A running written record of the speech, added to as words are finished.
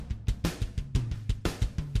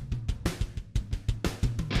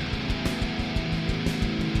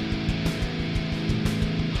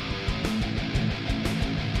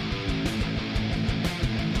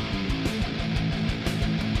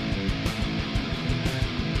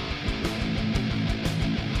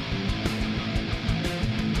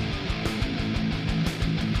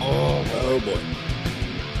boy.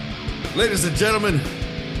 Ladies and gentlemen,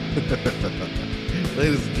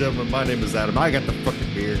 my name is Adam. I got the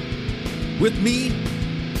fucking beard. With me,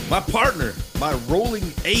 my partner, my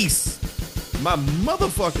rolling ace, my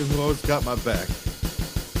motherfucker who always got my back.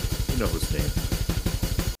 You know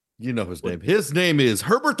his name. His name is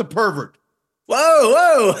Herbert the Pervert.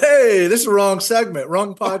 Whoa, hey, this is the wrong segment,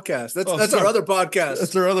 wrong podcast. That's our other podcast.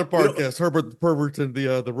 That's our other podcast, Herbert the Pervert and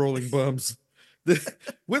the Rolling Bums.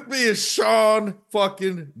 With me is Sean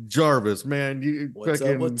fucking Jarvis, man.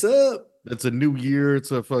 What's up? It's a new year.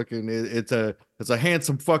 It's a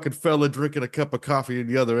handsome fucking fella drinking a cup of coffee at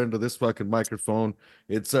the other end of this fucking microphone.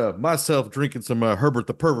 It's myself drinking some Herbert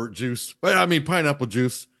the Pervert juice. I mean pineapple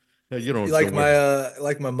juice. You don't like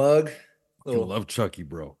my mug. I love Chucky,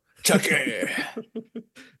 bro. Chucky.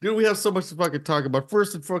 Dude, we have so much to fucking talk about.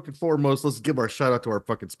 First and fucking foremost, let's give our shout out to our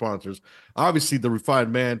fucking sponsors. Obviously, the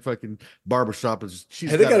Refined Man fucking barbershop is.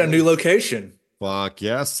 They got a new location. Fuck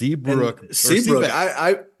yeah, Seabrook. Seabrook.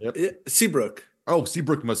 Yep. Seabrook. Oh,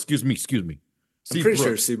 Seabrook. Excuse me. I'm pretty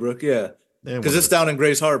sure Seabrook. Yeah, because it's down in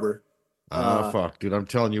Grays Harbor. Fuck, dude. I'm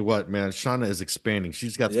telling you what, man. Shauna is expanding.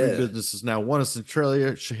 She's got three businesses now. One is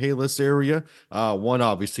Centralia, Chehalis area. One,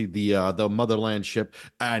 obviously, the Motherland ship.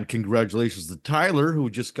 And congratulations to Tyler, who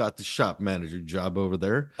just got the shop manager job over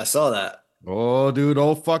there. I saw that. Oh, dude.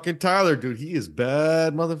 Oh, fucking Tyler, dude. He is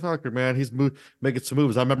bad motherfucker, man. He's making some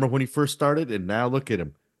moves. I remember when he first started, and now look at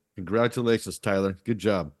him. Congratulations, Tyler. Good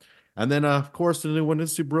job. And then, of course, the new one in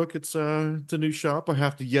Seabrook. It's a new shop. I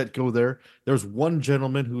have to yet go there. There's one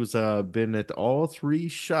gentleman who's been at all three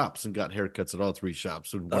shops and got haircuts at all three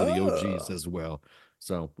shops. And one of the OGs as well.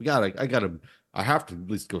 So I have to at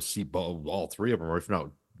least go see all three of them, or if not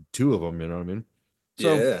two of them. You know what I mean?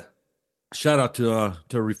 So, yeah. Shout out to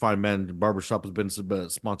Refined Man Barbershop has been a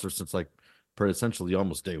sponsor since essentially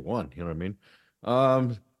almost day one. You know what I mean?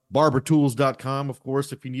 Barbertools.com, of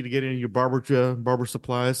course, if you need to get into your barber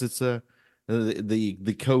supplies. It's the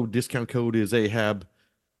discount code is AHAB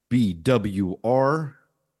BWR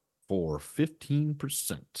for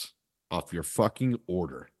 15% off your fucking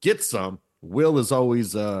order. Get some. Will has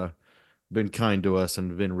always been kind to us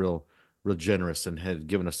and been real generous and had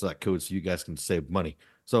given us that code so you guys can save money.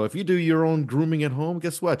 So if you do your own grooming at home,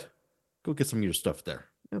 guess what? Go get some of your stuff there.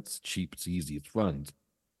 It's cheap, it's easy, it's fun, it's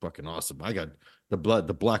fucking awesome. I got the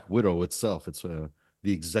Black Widow itself. It's the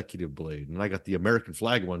executive blade, and I got the American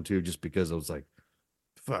flag one too, just because I was like,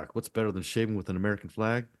 "Fuck, what's better than shaving with an American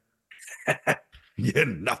flag?" Yeah,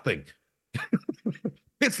 nothing.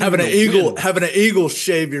 It's having an eagle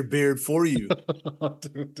shave your beard for you.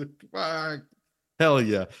 Dude, fuck. Hell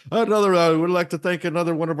yeah! I would like to thank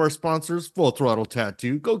another one of our sponsors, Full Throttle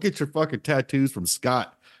Tattoo. Go get your fucking tattoos from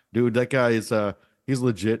Scott, dude. That guy is he's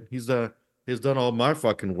legit. He's done all my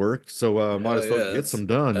fucking work, so might as well get some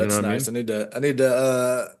done. That's nice. I mean? I need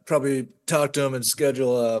to probably talk to him and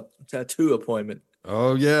schedule a tattoo appointment.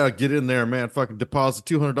 Oh yeah, get in there, man. Fucking deposit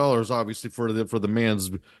 $200, obviously for the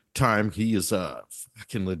man's time. He is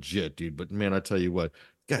fucking legit, dude. But man, I tell you what,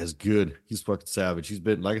 this guy's good. He's fucking savage. He's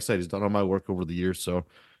been, like I said, he's done all my work over the years. So,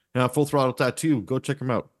 Full Throttle Tattoo, go check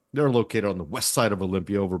him out. They're located on the west side of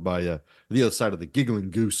Olympia, over by the other side of the Giggling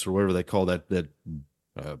Goose, or whatever they call that.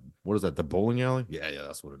 What is that? The bowling alley? Yeah,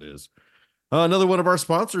 that's what it is. Another one of our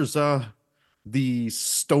sponsors, the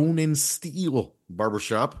Stone and Steel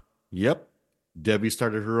Barbershop. Yep. Debbie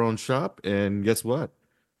started her own shop, and guess what?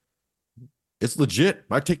 It's legit.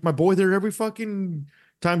 I take my boy there every fucking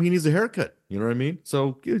time he needs a haircut. You know what I mean?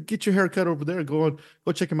 So get your haircut over there. Go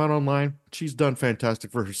check him out online. She's done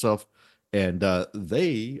fantastic for herself, and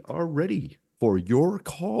they are ready for your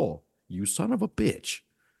call. You son of a bitch.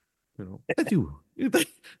 You know,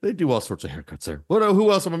 they do all sorts of haircuts there.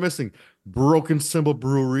 Who else am I missing? Broken Cymbal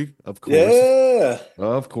Brewery, of course. Yeah.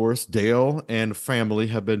 Of course. Dale and family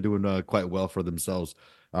have been doing quite well for themselves.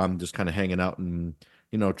 Just kind of hanging out and,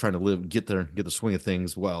 trying to get the swing of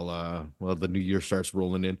things while the new year starts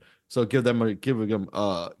rolling in. So give them a look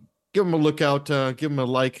out, give them a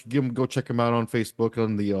like, go check them out on Facebook,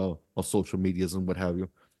 on the all social medias and what have you.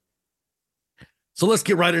 So let's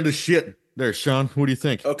get right into shit. There, Sean, what do you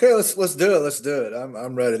think? Okay, let's do it. Let's do it.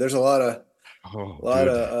 I'm ready. There's a lot of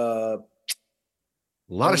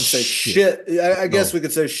shit. I guess we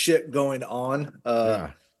could say shit going on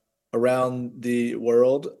around the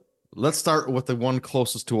world. Let's start with the one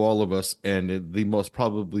closest to all of us, and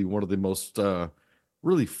probably one of the most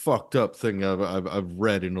really fucked up thing I've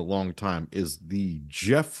read in a long time is the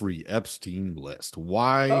Jeffrey Epstein list.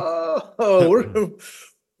 Why? Oh,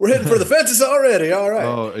 we're hitting for the fences already. All right.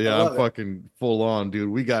 Oh yeah, I'm fucking full on, dude.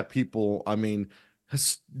 We got people. I mean,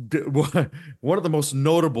 one of the most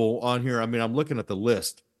notable on here. I mean, I'm looking at the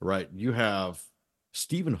list. right? You have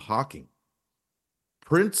Stephen Hawking,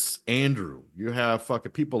 Prince Andrew. You have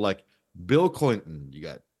fucking people like Bill Clinton. You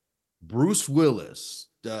got Bruce Willis.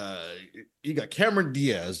 You got Cameron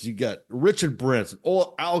Diaz. You got Richard Branson,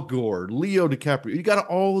 Al Gore, Leo DiCaprio. You got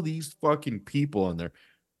all these fucking people on there.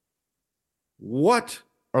 What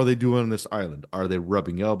are they doing on this island? Are they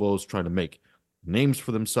rubbing elbows, trying to make names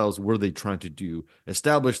for themselves? What are they trying to do?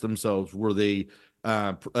 Establish themselves? Were they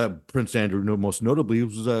Prince Andrew, most notably,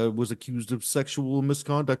 was accused of sexual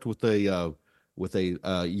misconduct with a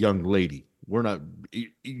young lady. We're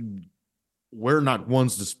not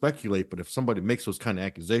ones to speculate, but if somebody makes those kind of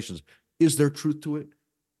accusations, is there truth to it?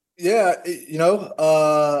 Yeah,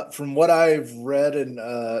 from what I've read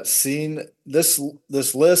and seen, this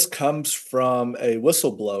list comes from a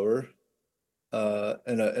whistleblower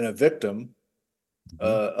and a victim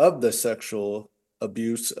of the sexual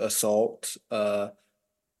abuse assault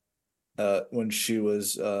when she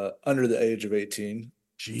was under the age of 18.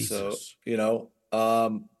 So, Jesus.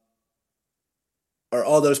 are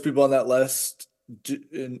all those people on that list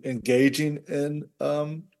engaging in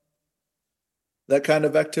that kind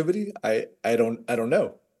of activity? I don't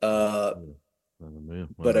know. Oh, man.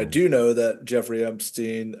 But I Wow. do know that Jeffrey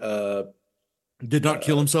Epstein Did not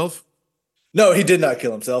kill himself. no, he did not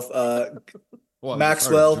kill himself. Well,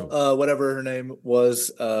 Maxwell, whatever her name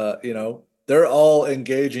was, they're all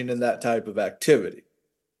engaging in that type of activity.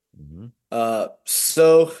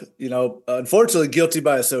 So, unfortunately, guilty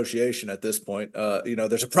by association at this point.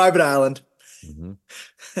 There's a private island. Yeah.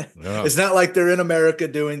 It's not like they're in America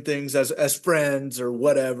doing things as friends or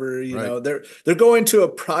whatever. Right. They're going to a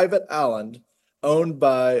private island owned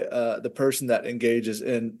by the person that engages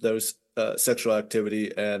in those sexual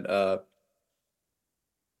activity and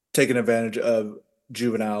taking advantage of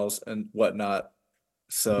juveniles and whatnot.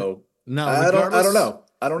 So Now, I don't know.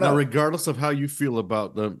 Now, regardless of how you feel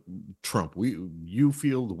about the Trump, you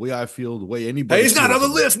feel the way I feel, the way anybody. Hey, he's not on the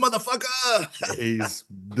feels list, motherfucker.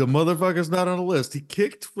 the motherfucker's not on the list. He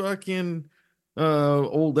kicked fucking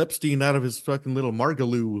old Epstein out of his fucking little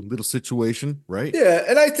Margaloo little situation, right? Yeah,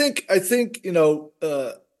 and I think I'm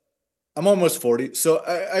almost 40, so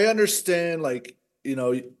I understand, like,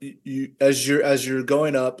 you as you're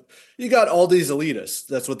going up, you got all these elitists.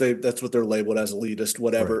 That's what they're labeled as, elitist,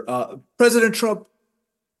 whatever. President Trump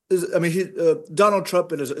Donald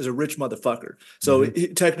Trump is a rich motherfucker, so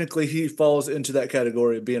technically he falls into that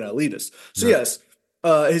category of being an elitist. So yes,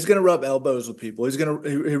 he's gonna rub elbows with people.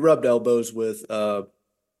 He rubbed elbows with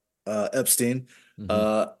Epstein.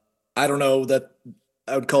 I don't know that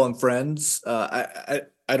I would call them friends.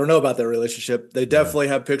 I don't know about their relationship. They definitely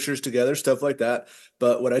have pictures together, stuff like that.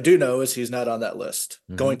 But what I do know is he's not on that list.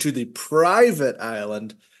 Going to the private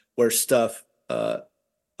island where stuff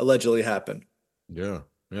allegedly happened. Yeah.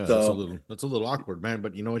 Yeah, So, that's a little awkward, man.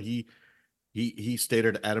 But you know what? He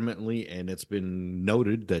stated adamantly, and it's been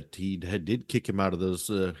noted that he did kick him out of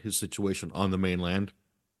his situation on the mainland.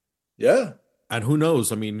 yeah. And who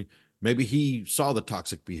knows? I mean, maybe he saw the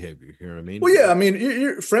toxic behavior. You know what I mean? Well, yeah. I mean,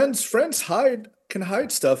 your friends can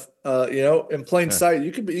hide stuff. In plain sight.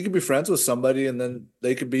 You could be friends with somebody, and then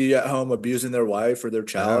they could be at home abusing their wife or their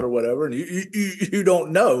child or whatever, and you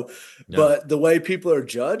don't know. Yeah. But the way people are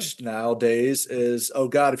judged nowadays is, oh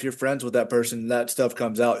God, if you're friends with that person, that stuff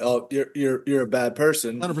comes out. Oh, you're a bad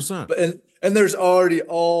person. 100%. But and there's already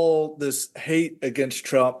all this hate against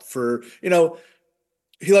Trump for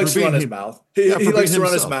he likes to run his mouth. He likes to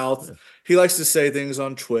run his mouth. Yeah. He likes to say things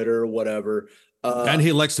on Twitter or whatever. And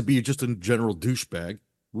he likes to be just a general douchebag.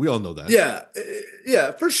 We all know that.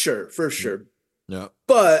 Yeah, for sure. Yeah.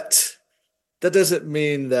 But that doesn't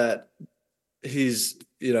mean that he's,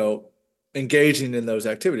 engaging in those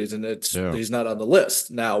activities, and he's not on the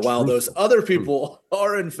list. Now, while those other people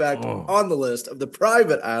are in fact on the list of the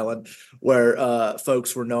private island where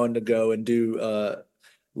folks were known to go and do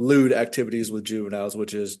lewd activities with juveniles,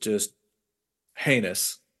 which is just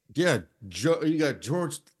heinous. Yeah, you got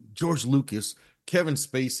George Lucas, Kevin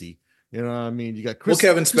Spacey. You know what I mean? You got Chris. Well,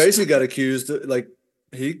 Kevin Spacey got accused. Like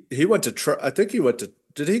he went to trial. I think he went to.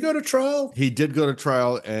 Did he go to trial? He did go to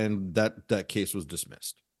trial, and that case was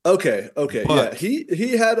dismissed. Okay. But, yeah,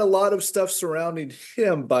 he had a lot of stuff surrounding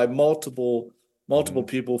him by multiple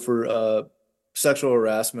people for sexual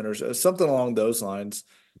harassment or something along those lines.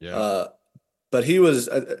 Yeah. But he was,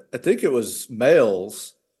 I think it was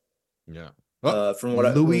males. Yeah. From what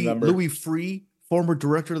I remember. Louis Freeh, former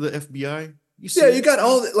director of the FBI. You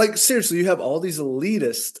got seriously, you have all these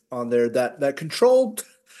elitists on there that controlled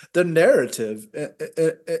the narrative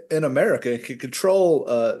in America, can control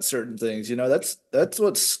certain things. That's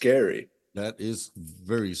what's scary. That is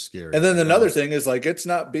very scary. And then another thing is like it's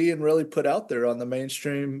not being really put out there on the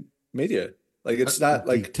mainstream media. Like it's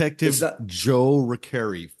Detective not. Joe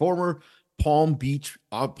Ricari, former Palm Beach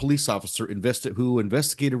police officer, who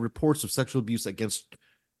investigated reports of sexual abuse against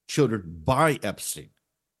children by Epstein.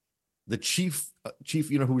 The chief,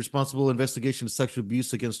 who responsible investigation of sexual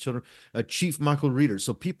abuse against children, Chief Michael Reeder.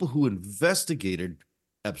 So people who investigated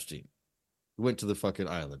Epstein went to the fucking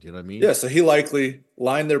island. You know what I mean? Yeah, so he likely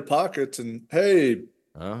lined their pockets and hey,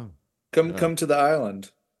 Oh, come yeah. come to the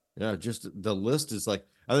island. Yeah, just the list is like,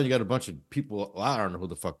 I think you got a bunch of people. Well, I don't know who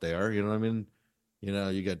the fuck they are. You know what I mean?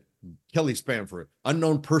 You got Kelly Spanford,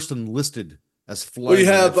 unknown person listed as Well, flying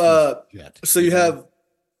you on have Epstein's jet. so you have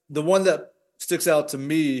the one that sticks out to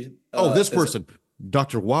me Oh, this is person,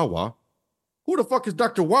 Dr. Wawa. Who the fuck is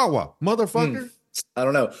Dr. Wawa, motherfucker? I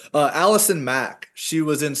don't know. Allison Mack. She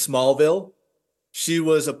was in Smallville. She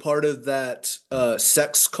was a part of that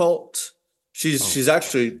sex cult. She's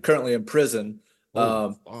actually currently in prison. Holy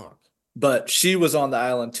Um, fuck. but she was on the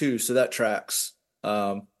island too, so that tracks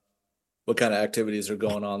what kind of activities are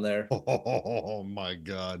going on there. Oh my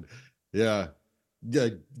god. Yeah. Yeah,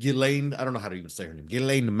 Ghislaine, I don't know how to even say her name.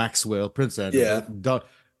 Ghislaine Maxwell, Prince Andrew, Yeah.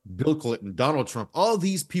 Bill Clinton, Donald Trump. All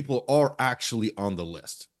these people are actually on the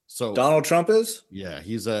list. So Donald Trump is? yeah,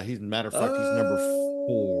 he's matter of fact, he's number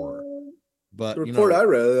 4. The But report I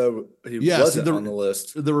read, he yeah, see wasn't on the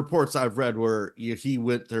list. the reports I've read where he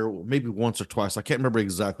went there maybe once or twice. I can't remember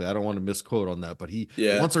exactly. I don't want to misquote on that, but he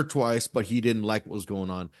Yeah. once or twice, but he didn't like what was going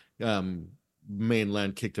on.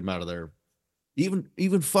 Mainland kicked him out of there.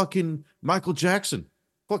 Even fucking Michael Jackson.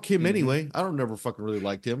 Fuck him anyway. I don't never fucking really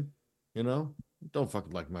liked him. Don't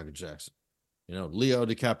fucking like Michael Jackson. Leo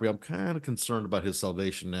DiCaprio, I'm kind of concerned about his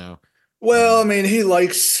salvation now. Well, I mean, he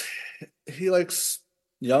likes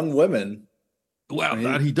young women. Well,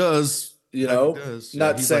 that he does. You That he know, does.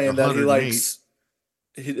 not he's saying like that he 108. likes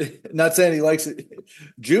not saying he likes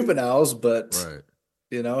juveniles, but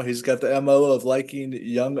Right. he's got the MO of liking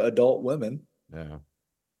young adult women. Yeah.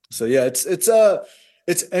 So yeah, it's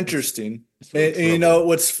interesting. It's really And troubling.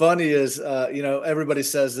 what's funny is everybody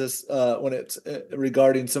says this when it's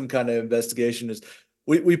regarding some kind of investigation is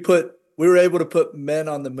we were able to put men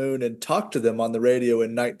on the moon and talk to them on the radio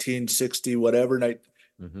in 1960 whatever night.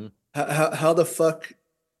 Mm-hmm. How the fuck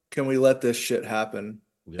can we let this shit happen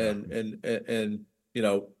Yeah. and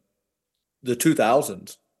the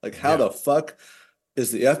 2000s? Like how Yeah. the fuck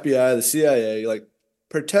is the FBI, the CIA like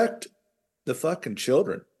protect the fucking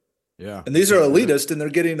children? Yeah. And these are elitist and they're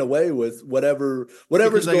getting away with whatever's they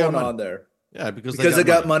got going money. on there. Yeah, because They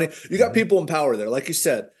got money. You got Mhm. people in power there. Like you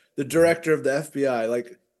said, the director of the FBI,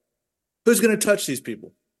 like who's going to touch these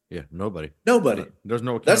people? Yeah, nobody. Nobody. There's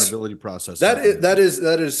no That's accountability process. that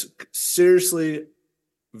is seriously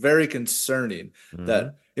very concerning Mhm.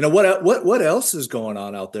 that what else is going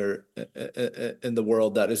on out there in the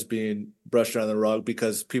world that is being brushed under the rug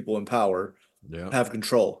because people in power have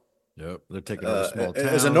control. Yep, they're taking over small towns.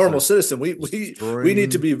 As a normal citizen, we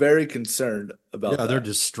need to be very concerned about that. They're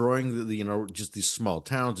destroying just these small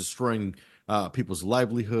towns, destroying people's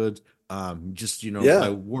livelihoods. By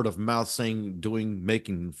word of mouth,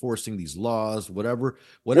 enforcing these laws, whatever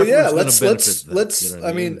Well, yeah, is going to benefit them. let's.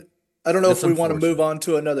 I mean, I don't know if we want to move on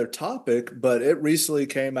to another topic, but it recently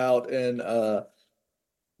came out in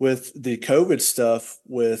with the COVID stuff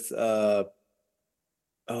with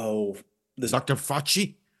this Dr.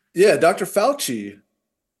 Fauci. Yeah, Dr. Fauci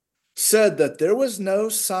said that there was no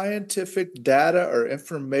scientific data or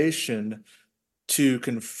information to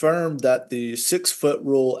confirm that the 6-foot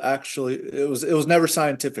rule actually it was never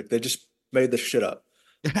scientific. They just made the shit up.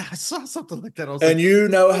 Yeah, I saw something like that. I was And like, you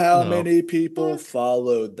know how no. many people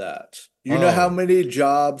followed that. You know how many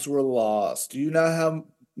jobs were lost. You know how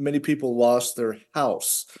many people lost their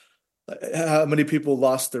house. How many people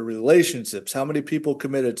lost their relationships. How many people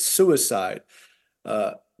committed suicide.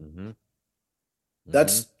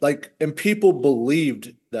 That's like, and people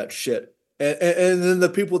believed that shit. And then the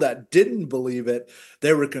people that didn't believe it,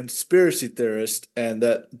 they were conspiracy theorists and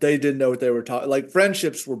that they didn't know what they were talking. Like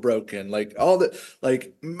friendships were broken, like all that.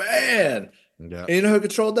 Like man, Yeah. And you know who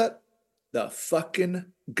controlled that? The fucking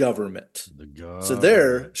government. The government. So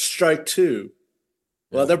they're strike 2.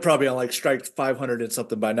 Well, they're probably on like strike 500 and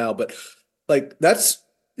something by now, but like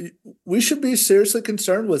we should be seriously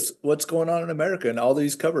concerned with what's going on in America and all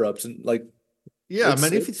these cover-ups and like. Yeah,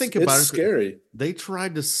 man, if you think about it, it's scary. They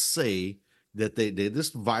tried to say that this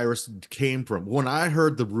virus came from. When I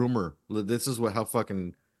heard the rumor, this is how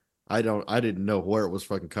fucking I didn't know where it was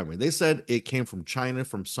fucking coming. They said it came from China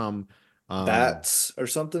from some bats or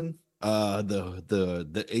something.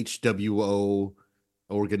 The HWO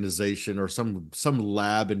organization or some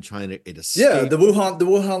lab in China. It Yeah, escaped. The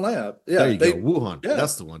Wuhan lab. There Yeah, you go, Wuhan. yeah.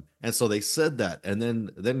 That's the one. And so they said that, and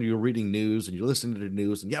then you're reading news and you're listening to the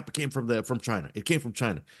news, and yep, it came from China. It came from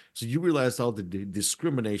China. So you realize all the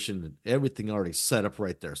discrimination and everything already set up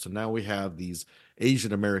right there. So now we have these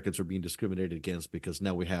Asian Americans are being discriminated against because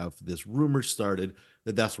now we have this rumor started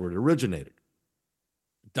that that's where it originated.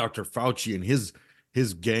 Dr. Fauci and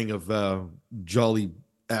his gang of jolly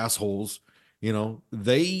assholes,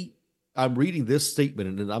 they I'm reading this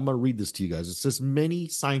statement and I'm going to read this to you guys. It says many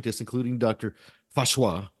scientists, including Dr.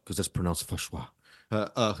 Fashua, because that's pronounced Fashua,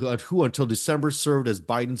 who until December served as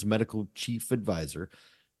Biden's medical chief advisor,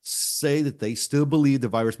 say that they still believe the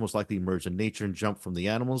virus most likely emerged in nature and jumped from the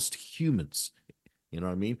animals to humans. You know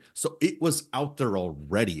what I mean? So it was out there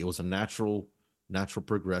already. It was a natural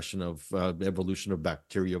progression of evolution of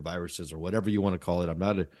bacteria, viruses, or whatever you want to call it. I'm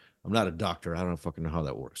not a doctor. I don't fucking know how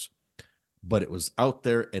that works. But it was out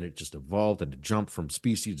there and it just evolved and it jumped from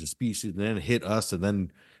species to species and then it hit us. And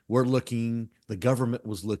then the government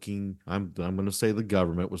was looking, I'm going to say the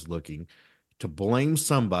government was looking to blame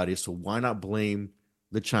somebody. So why not blame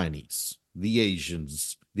the Chinese, the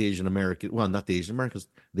Asians, the Asian American, well, not the Asian Americans,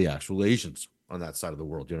 the actual Asians on that side of the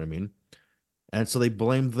world. You know what I mean? And so they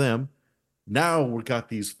blamed them. Now we got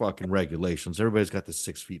these fucking regulations. Everybody's got the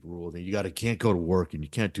 6 feet rule. And you can't go to work and you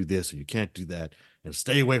can't do this and you can't do that and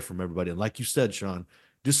stay away from everybody. And like you said, Sean,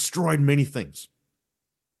 destroyed many things.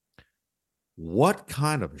 What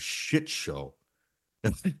kind of a shit show?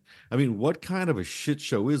 I mean, what kind of a shit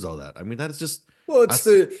show is all that? I mean, that is just It's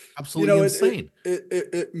absolutely insane.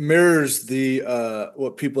 It mirrors the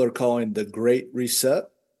what people are calling the Great Reset.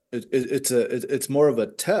 It's more of a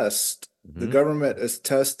test. The government is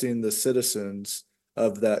testing the citizens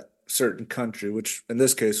of that certain country, which in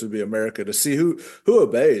this case would be America, to see who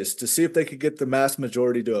obeys, to see if they could get the mass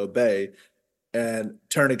majority to obey and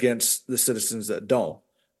turn against the citizens that don't.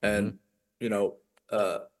 And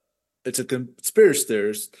it's a conspiracy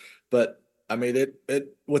theorist, but I mean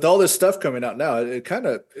it with all this stuff coming out now, it kind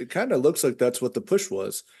of looks like that's what the push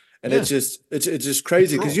was. And it's just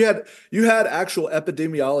crazy because you had actual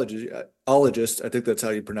epidemiologists, I think that's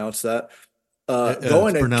how you pronounce that,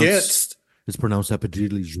 going against. It's pronounced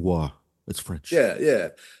epidemiologie. It's French. Yeah.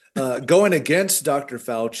 Going against Dr.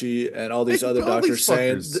 Fauci and all these other doctors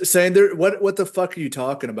saying what the fuck are you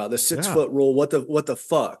talking about? The 6 foot rule. What the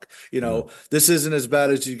fuck? This isn't as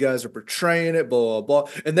bad as you guys are portraying it, blah, blah,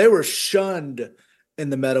 blah. And they were shunned in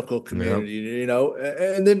the medical community,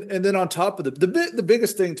 and then on top of the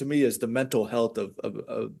biggest thing to me is the mental health of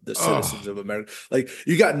the citizens of America. Like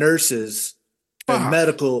you got nurses and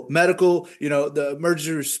medical, the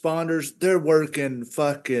emergency responders, they're working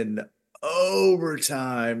fucking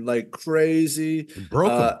overtime like crazy.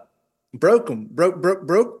 Broke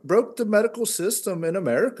the medical system in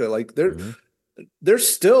America. Like they're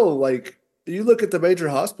still like, you look at the major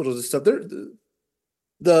hospitals and stuff,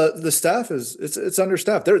 the staff it's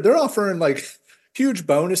understaffed. They're offering like huge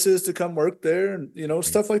bonuses to come work there and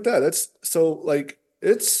stuff like that. That's so like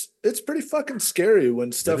it's pretty fucking scary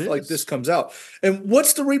when stuff like this comes out. And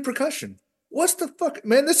what's the repercussion? What's the fuck,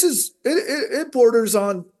 man? This is it borders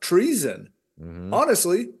on treason,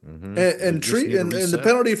 honestly. And the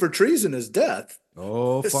penalty for treason is death.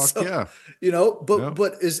 Oh fuck so, yeah!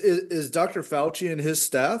 But is Dr. Fauci and his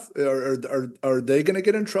staff are they going to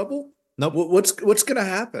get in trouble? Nope. What's going to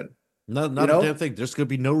happen? Not a damn thing. There's going to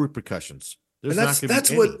be no repercussions.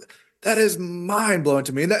 That is mind blowing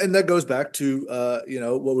to me, and that goes back to what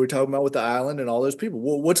we were talking about with the island and all those people.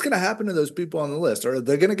 Well, what's going to happen to those people on the list? Are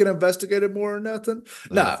they going to get investigated more or nothing?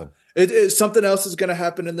 Nah, something else is going to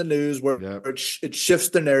happen in the news where it shifts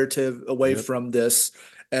the narrative away from this,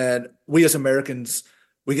 and we as Americans,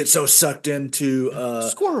 we get so sucked into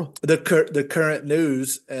the current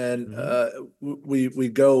news, and we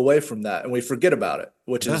go away from that and we forget about it,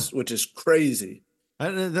 which is crazy.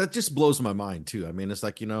 And that just blows my mind too. I mean, it's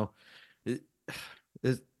like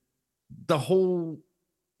the whole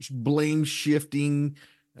blame shifting,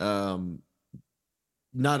 not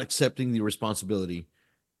accepting the responsibility.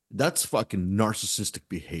 That's fucking narcissistic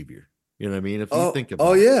behavior. You know what I mean? If you think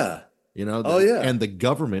about it. And the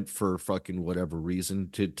government, for fucking whatever reason,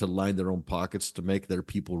 to line their own pockets to make their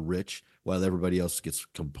people rich while everybody else gets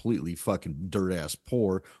completely fucking dirt ass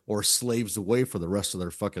poor or slaves away for the rest of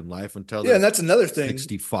their fucking life until and that's another thing.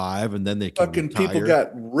 65, and then they can fucking retire. People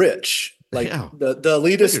got rich. Like the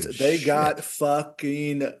elitists, they got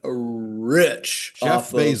fucking rich Jeff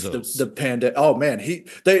off Bezos. Of the pandemic. Oh man,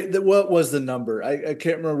 what was the number? I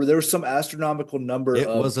can't remember. There was some astronomical number. It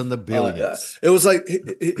was in the billions. It was like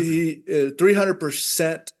he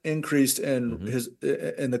 300% increased in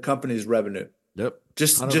in the company's revenue. Yep.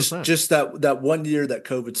 Just 100%. just that 1 year that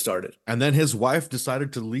COVID started. And then his wife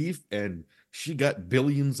decided to leave, and she got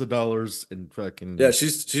billions of dollars in Yeah, fucking.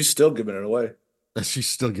 she's still giving it away. She's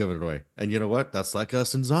still giving it away. And you know what? That's like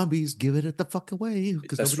us and zombies, giving it the fuck away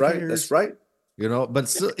because That's nobody right. That's cares. right. You know, but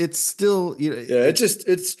still, it's still, Yeah,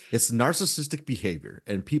 it's narcissistic behavior,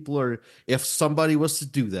 and people are. If somebody was to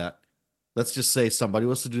do that, let's just say somebody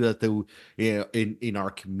was to do that, they, in our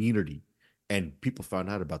community, and people found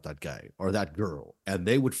out about that guy or that girl, and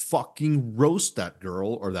they would fucking roast that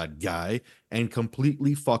girl or that guy and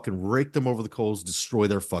completely fucking rake them over the coals, destroy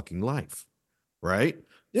their fucking life, right?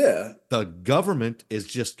 yeah. The government is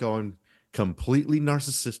just going completely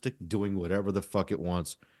narcissistic, doing whatever the fuck it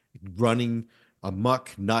wants, running amok,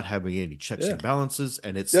 not having any checks Yeah. and balances,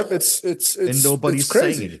 and Yep, and nobody's it's saying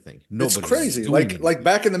crazy. anything. It's Nobody's crazy. doing Like anything.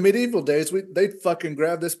 back in the medieval days, they'd fucking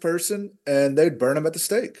grab this person and they'd burn them at the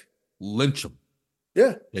stake. Lynch them.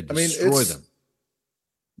 Yeah. They I mean, destroy it's them.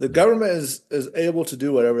 the government is able to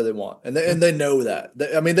do whatever they want. And they know that.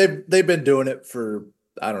 I mean, they've been doing it for,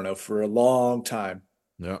 I don't know, for a long time.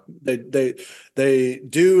 Yeah. They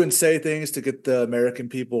do and say things to get the American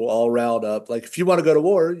people all riled up. Like if you want to go to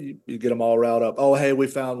war, you get them all riled up. Oh, hey, we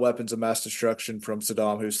found weapons of mass destruction from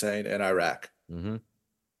Saddam Hussein in Iraq. Mm-hmm.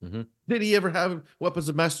 Mm-hmm. Did he ever have weapons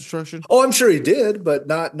of mass destruction? Oh, I'm sure he did, but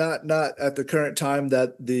not at the current time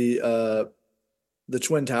that the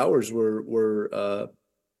Twin Towers were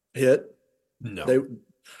hit. No. They,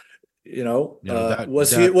 you know,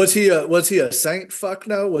 was that he a saint? Fuck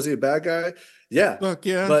no. Was he a bad guy? Yeah. fuck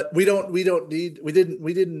yeah. But we didn't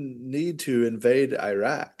need to invade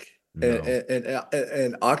Iraq No.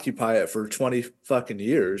 and occupy it for 20 fucking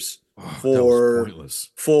years Oh, that was for pointless.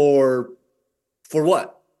 for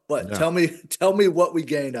what? What? Yeah. Tell me what we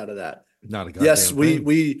gained out of that. Not a goddamn Yes, thing.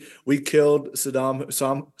 we killed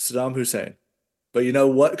Saddam Hussein. But you know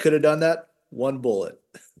what could have done that? One bullet.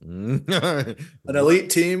 An elite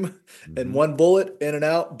team and Mhm. one bullet in and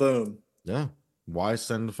out, boom. Yeah. Why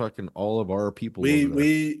send fucking all of our people over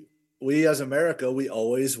there? We as America, we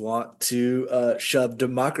always want to shove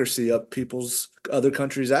democracy up people's other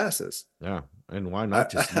countries' asses. Yeah. And why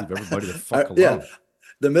not just leave everybody the fuck alone? Yeah.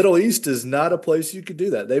 The Middle East is not a place you could do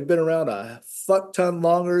that. They've been around a fuck ton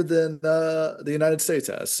longer than the United States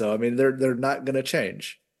has. So I mean, they're not going to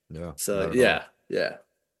change. Yeah. So yeah.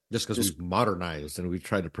 Just because we've modernized and we've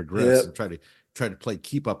tried to progress and try to play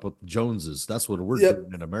keep up with Joneses. That's what we're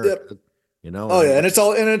doing in America. You know. Oh yeah, and it's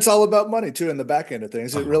all about money too in the back end of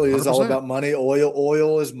things. It really is all 100%. about money.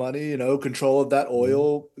 Oil is money. You know, control of that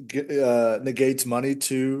oil negates money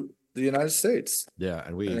to the United States. Yeah,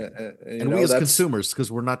 and we and we as consumers,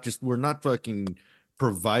 because we're not fucking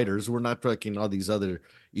providers. We're not fucking all these other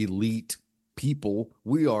elite people.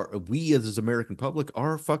 We as American public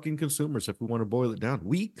are fucking consumers. If we want to boil it down,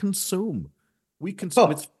 we consume.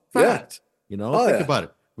 It's fact. You know, think about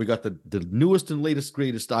it. We got the newest and latest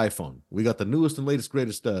greatest iPhone. We got the newest and latest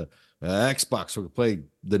greatest Xbox. So we can play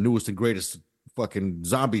the newest and greatest fucking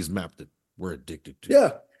zombies map that we're addicted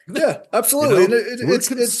to. Yeah, absolutely. You know, And we're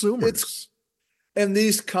consumers. and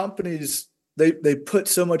these companies they put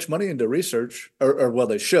so much money into research, or well,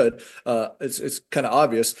 they should. It's kind of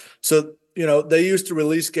obvious. So you know, they used to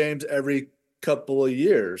release games every couple of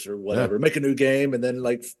years or whatever, make a new game, and then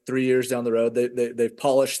like 3 years down the road, they've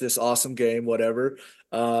polished this awesome game, whatever.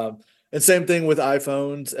 And same thing with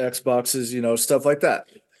iPhones, Xboxes, you know, stuff like that.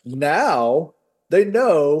 Now they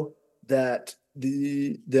know that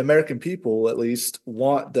the American people at least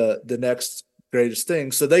want the next greatest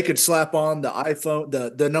thing, so they could slap on the iPhone,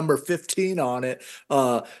 the number 15 on it,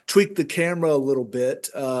 tweak the camera a little bit,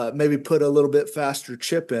 maybe put a little bit faster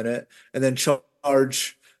chip in it, and then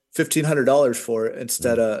charge $1,500 for it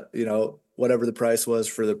instead of, you know, whatever the price was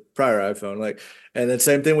for the prior iPhone. Like, and then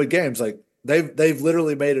same thing with games. Like they've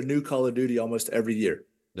literally made a new Call of Duty almost every year.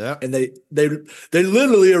 Yeah. And they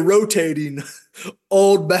literally are rotating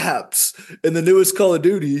old maps in the newest Call of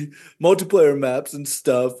Duty multiplayer maps and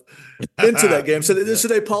stuff into that game. So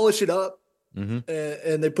they polish it up. And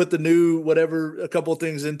they put the new whatever, a couple of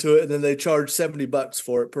things into it, and then they charge $70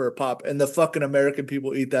 for it per pop, and the fucking American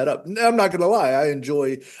people eat that up. I'm not gonna lie, I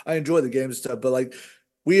enjoy the game and stuff, but like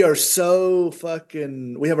we are so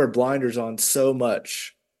fucking, we have our blinders on so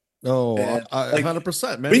much. Oh, And,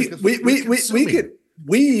 100%, man.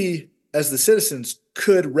 We as the citizens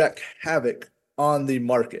could wreak havoc on the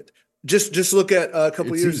market. Just look at a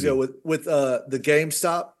couple of years ago with the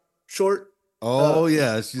GameStop short. Oh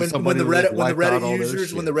yeah, when the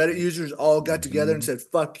Reddit users all got together and said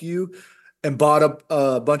 "fuck you" and bought up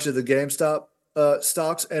a bunch of the GameStop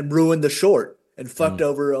stocks and ruined the short and fucked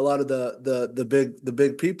over a lot of the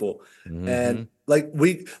big people. And like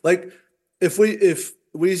if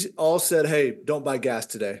we all said, "Hey, don't buy gas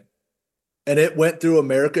today," and it went through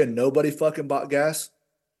America and nobody fucking bought gas,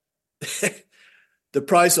 the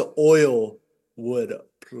price of oil would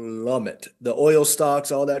plummet. The oil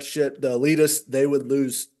stocks, all that shit, the elitists, they would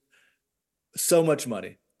lose so much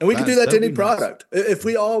money. And we could do that to That'd any be nice. product. If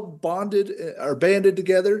we all bonded or banded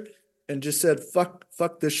together and just said, fuck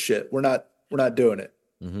this shit. We're not doing it.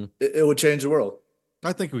 Hmm. It would change the world.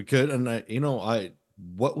 I think we could, and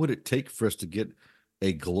what would it take for us to get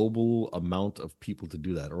a global amount of people to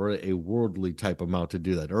do that, or a worldly type amount to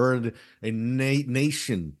do that, or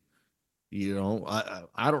nation?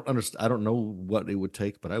 I don't understand. I don't know what it would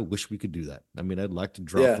take, but I wish we could do that. I mean, I'd like to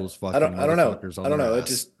drop Yeah. those I fucking don't I don't know. motherfuckers I on don't their know. It ass.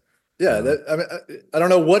 just yeah, You I mean I don't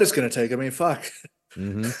know what it's gonna take. I mean, fuck.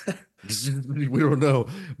 know. We don't know,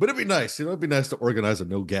 but it'd be nice. It'd be nice to organize a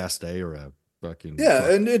no gas day or a fucking Yeah,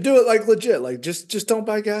 fuck. and do it like legit. Like just don't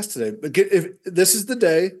buy gas today. But if this is the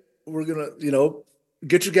day, we're gonna,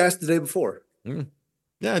 get your gas the day before. Mm.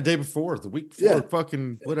 Yeah, day before, the week before, Yeah.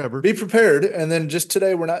 fucking whatever. Be prepared, and then just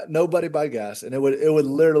today we're not nobody buy gas, and it would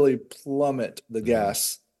literally plummet the Yeah,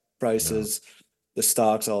 gas yeah, prices, the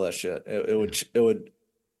stocks, all that shit. It yeah, would it would.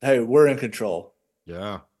 Hey, we're in control,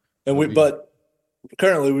 yeah. and It'll we be but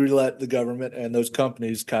currently we let the government and those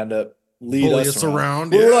companies kind of lead bully us us around. around.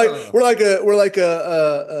 We're like Yeah. we're like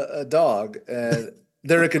a dog, and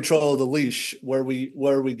they're in control of the leash where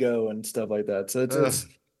we go and stuff like that. So Uh,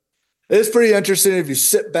 it's pretty interesting if you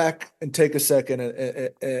sit back and take a second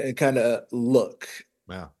and kind of look.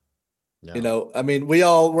 yeah, yeah. I mean, we're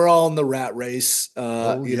all in the rat race,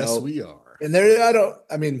 Oh, yes, we are. and there,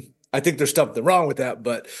 I mean, I think there's something wrong with that,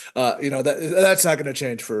 but that's not going to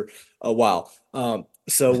change for a while.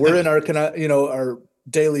 So we're in our kind of, our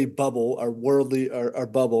daily bubble, our worldly, our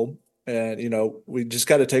bubble, and we just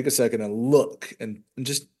got to take a second and look and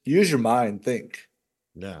just use your mind, think.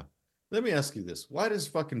 Yeah. Let me ask you this. Why does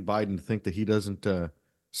fucking Biden think that he doesn't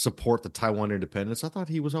support the Taiwan independence? I thought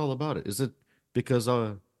he was all about it. Is it because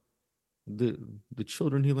the the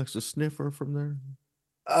children he likes to sniff are from there?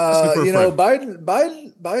 Asking for a friend.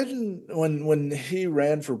 Biden, when he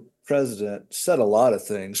ran for president, said a lot of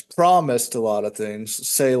things, promised a lot of things,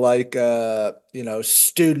 say like,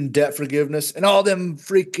 student debt forgiveness, and all them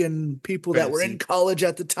freaking people that were in Fancy. college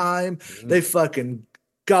at the time, Mm-hmm. they fucking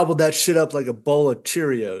gobbled that shit up like a bowl of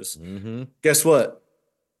Cheerios. Mm-hmm. Guess what?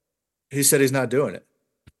 He said he's not doing it.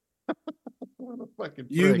 What a fucking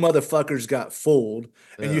You prick. motherfuckers got fooled,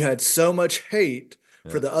 and you Yeah. had so much hate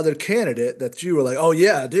for Yeah. the other candidate that you were like, "Oh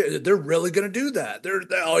yeah, they're really gonna do that.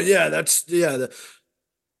 Oh yeah, that's yeah."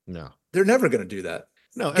 No. They're never gonna do that.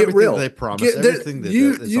 No, Get everything they real. promise, Get there. everything that's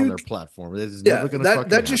on You their platform is never yeah. gonna That fucking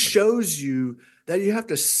just happen. shows you that you have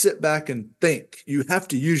to sit back and think. You have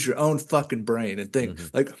to use your own fucking brain and think. Hmm.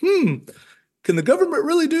 Like, can the government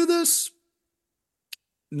really do this?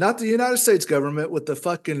 Not the United States government with the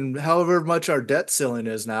fucking however much our debt ceiling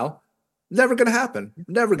is now. Never gonna happen.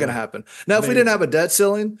 Never gonna Yeah. happen. Now, if we didn't Maybe. have a debt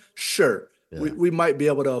ceiling, sure, we, Yeah. we might be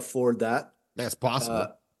able to afford that. That's Uh, possible.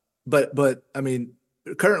 but I mean,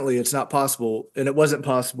 currently it's not possible, and it wasn't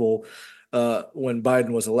possible when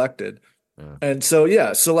Biden was elected. Yeah. And so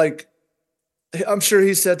yeah, so like I'm sure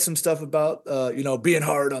he said some stuff about being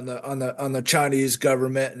hard on the Chinese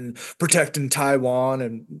government and protecting Taiwan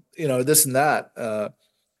and this and that.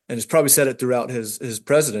 And he's probably said it throughout his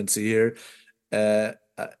presidency here.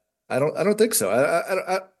 I don't think so.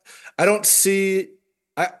 I don't see.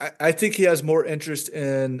 I think he has more interest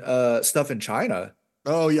in stuff in China.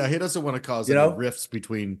 Oh yeah, he doesn't want to cause You any know, rifts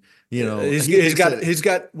between, he's he he's thinks got that, he's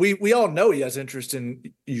got. We all know he has interest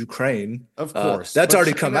in Ukraine. of course, That's but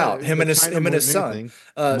already come out. Him and his China him and more his than son. anything,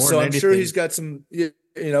 more So than I'm sure anything. he's got some.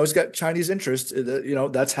 He's got Chinese interest.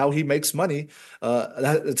 That's how he makes money.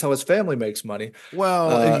 That's how his family makes money. Well,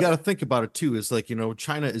 you Uh, got to think about it too. Is like,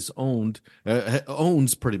 China is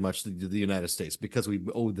owns pretty much the United States because we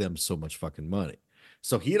owe them so much fucking money.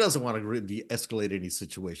 So he doesn't want to really de-escalate any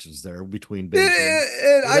situations there between Beijing.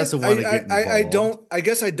 and He doesn't want to get I involved, don't. I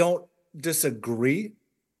guess I don't disagree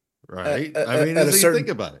right? I mean, at a as you think certain.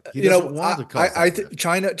 about it, he doesn't want to cause I that think rift.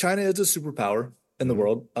 China is a superpower in the Mhm.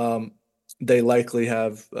 world. They likely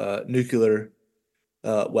have nuclear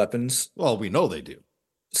weapons. Well, we know they do.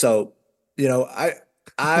 So,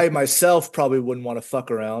 I myself probably wouldn't want to fuck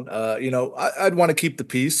around. I'd want to keep the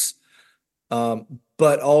peace.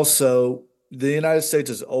 But also the United States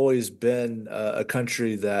has always been a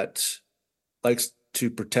country that likes to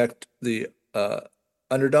protect the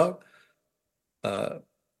underdog, uh,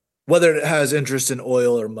 whether it has interest in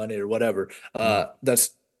oil or money or whatever. Mm. That's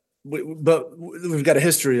but we've got a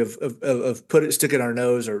history of sticking our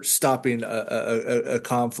nose or stopping a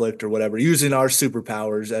conflict or whatever, using our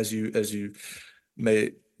superpowers, as you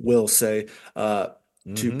may will say, to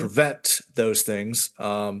Mm-hmm. prevent those things.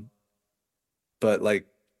 But like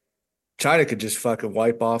China could just fucking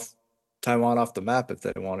wipe off Taiwan off the map if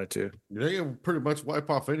they wanted to. They can pretty much wipe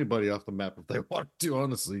off anybody off the map if they want to,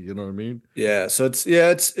 honestly. You know what I mean? Yeah, so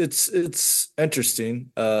it's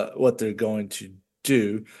interesting what they're going to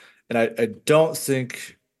do. And I don't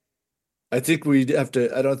think I think we have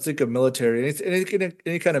to I don't think a military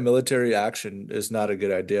any kind of military action is not a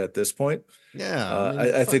good idea at this point. Yeah, I mean,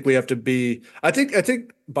 I think fuck. we have to be I think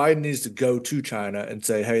Biden needs to go to China and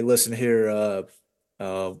say, "Hey, listen here,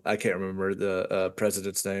 I can't remember the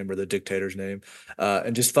president's name or the dictator's name,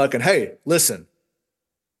 and just fucking, hey, listen,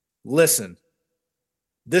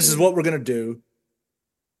 this is what we're gonna do.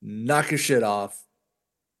 Knock your shit off.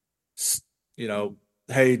 You know,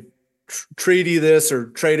 hey, treaty this or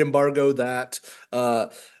trade embargo that. Uh,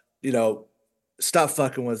 you know, stop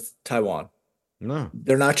fucking with Taiwan. No,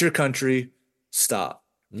 They're not your country. Stop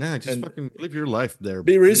nah, just and fucking live your life there.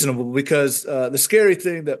 be reasonable because the scary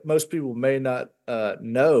thing that most people may not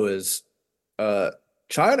know is uh,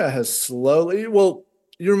 China has slowly. Well,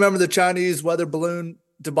 you remember the Chinese weather balloon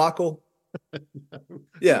debacle? Who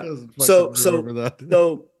Yeah. doesn't fucking So remember so that?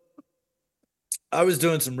 so I was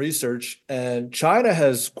doing some research, and China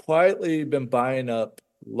has quietly been buying up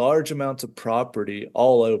large amounts of property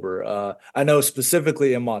all over. I know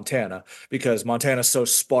specifically in Montana because Montana's so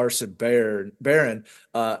sparse and barren.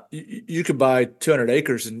 You could buy 200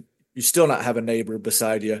 acres and you still not have a neighbor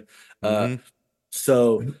beside you. Uh,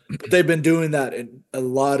 Mm-hmm. but they've been doing that in a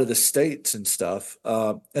lot of the states and stuff.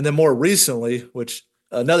 And then more recently, which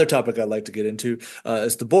another topic I'd like to get into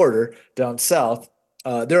is the border down south.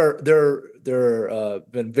 There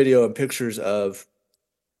been video and pictures of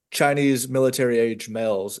Chinese military age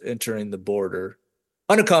males entering the border,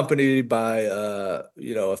 unaccompanied by a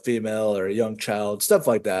female or a young child, stuff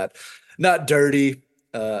like that. Not dirty.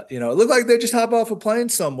 It looked like they just hop off a plane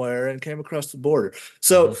somewhere and came across the border. Mm-hmm.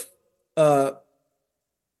 So uh,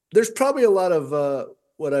 there's probably a lot of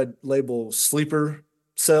what I'd label sleeper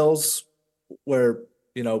cells where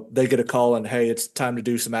they get a call and hey, it's time to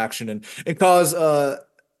do some action and cause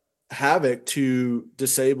havoc to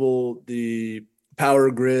disable the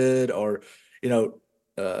power grid or you know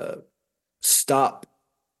uh, stop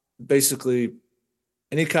basically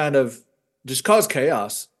any kind of just cause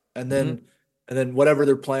chaos and Mm-hmm. then whatever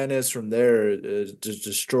their plan is from there is just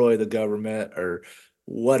destroy the government or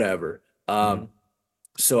whatever. Mm-hmm.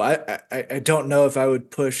 So I don't know if I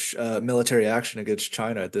would push military action against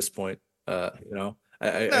China at this point. I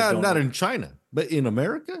Nah, don't not know. in China, but in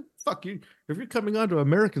America. Fuck you. If you're coming onto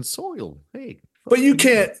American soil, hey, But fuck you you.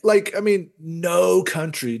 can't like I mean no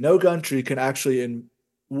country can actually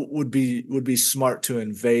would be smart to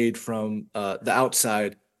invade from the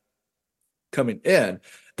outside coming in.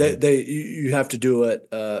 Mm. You have to do it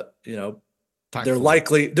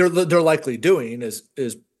Tactfully. they're likely doing is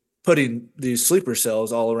putting these sleeper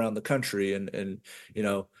cells all around the country and you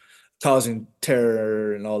know causing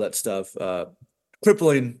terror and all that stuff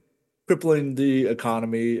crippling crippling the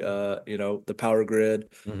economy the power grid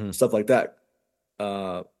Mm-hmm. stuff like that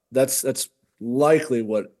uh that's likely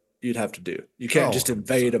what you'd have to do. You can't Oh, just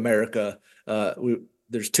invade 100%. America.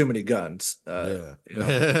 There's too many guns. Yeah. You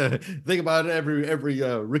know. Think about it. Every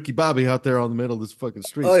Ricky Bobby out there on the middle of this fucking Oh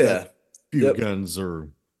street's got a yeah. few Yep. guns or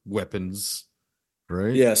weapons,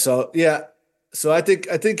 right? Yeah. So I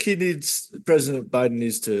think he needs President Biden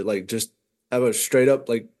needs to like just have a straight up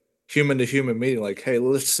like human to human meeting. Like, hey,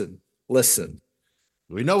 listen,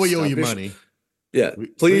 We know we owe stop you your money. yeah. We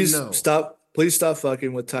know. Please stop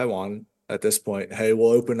fucking with Taiwan at this point. Hey,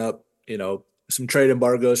 we'll open up some trade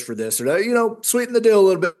embargoes for this or that. Sweeten the deal a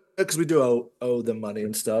little bit because we do owe them money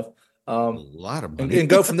and stuff. A Um, lot of and, money. and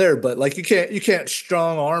go from there. But like you can't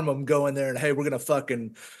strong arm them, go in there and hey, we're gonna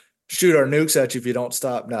fucking shoot our nukes at you if you don't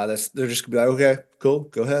stop. Nah, they're just gonna be like, okay, cool,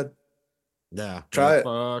 go ahead, Yeah, try it.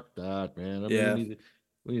 fuck that, man. I mean, Yeah.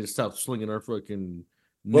 we need to stop slinging our fucking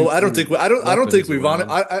Well, nuclear I don't think weapons around.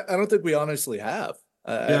 I don't think we honestly have.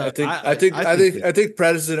 Yeah, I think that I think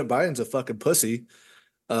President Biden's a fucking pussy,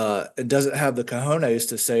 and doesn't have the cojones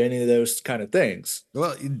to say any of those kind of things.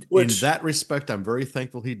 well, in Which that respect, I'm very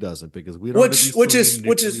thankful he doesn't because we don't want to be slinging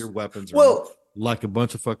which nuclear is weapons around well, like a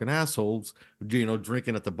bunch of fucking assholes,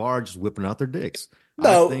 drinking at the bar, just whipping out their dicks. I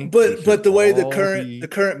no, think we should but the way all the be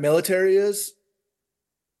current military is,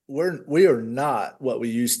 we are not what we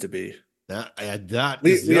used to be. That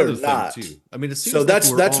is the We are other thing not. too. I mean, it So seems like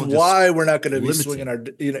we're that's all just why we're not going to be swinging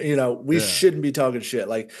limiting. our, we Yeah, shouldn't be talking shit.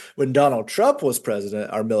 Like when Donald Trump was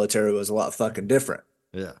president, our military was a lot fucking different.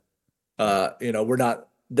 yeah. We're not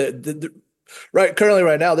right currently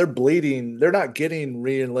right now they're bleeding. They're not getting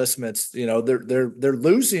re-enlistments. They're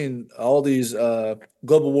losing all these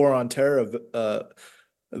global war on terror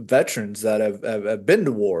veterans that have been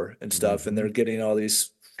to war and stuff, and they're Mhm. getting all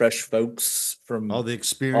these fresh folks All from the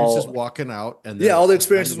experiences all walking out, and yeah, then all the now you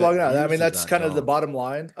experiences got walking out. I mean, years of that's that kind of the gone. bottom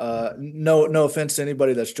line. No offense to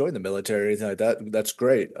anybody that's joined the military or anything like that. That's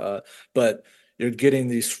great. But you're getting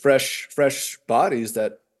these fresh bodies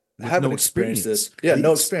that With haven't no experienced this. experience. Yeah, The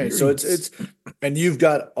no experience. So experience. and you've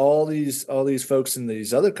got all these folks in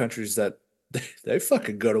these other countries that they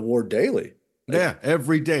fucking go to war daily. Yeah,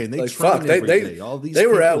 every day, and they Fuck, train every day. All these they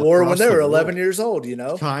were at people war when across they the were 11 world. years old.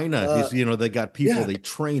 China is, they got people Yeah, they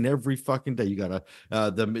train every fucking day. You got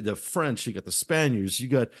the French, you got the Spaniards, you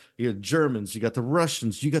got Germans, you got the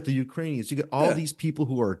Russians, you got the Ukrainians, you got all yeah, these people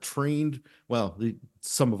who are trained. Well,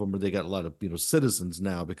 some of them they got a lot of citizens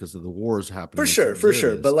now because of the wars happening in certain for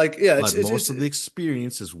sure. But areas. like, yeah, But most of the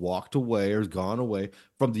experience has walked away or has gone away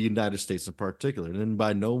from the United States in particular. And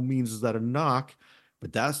by no means is that a knock,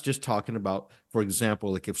 but that's just talking about, for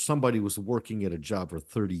example, like if somebody was working at a job for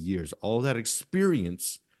 30 years, all that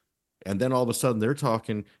experience, and then all of a sudden they're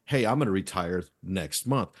talking, hey, I'm going to retire next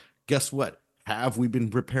month. Guess what? Have we been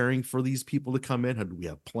preparing for these people to come in? Do we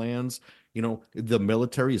have plans? The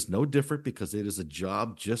military is no different because it is a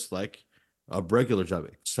job just like a regular job,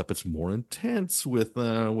 except it's more intense with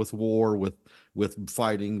war, with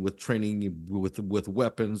fighting, with training, with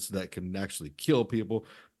weapons that can actually kill people.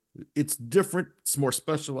 It's different, it's more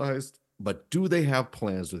specialized, but do they have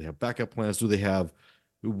plans? Do they have backup plans? Do they have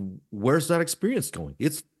where's that experience going?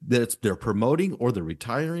 It's that they're promoting or they're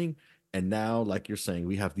retiring. And now, like you're saying,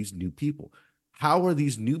 we have these new people. How are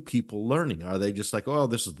these new people learning? Are they just like, oh,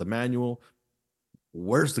 this is the manual?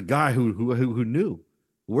 Where's the guy who knew?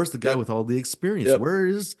 Where's the guy yep, with all the experience? yep. Where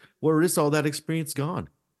is all that experience gone?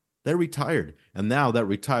 They're retired. And now that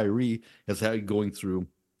retiree has had going through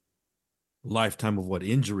lifetime of what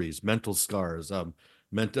injuries, mental scars,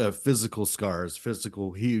 physical scars,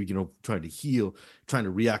 physical heal, trying to heal, trying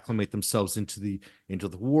to reacclimate themselves into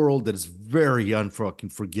the world that is very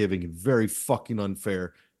unfucking forgiving and very fucking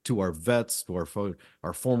unfair to our vets, to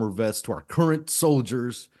our former vets, to our current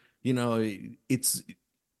soldiers. It's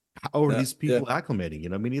how are Yeah, these yeah. people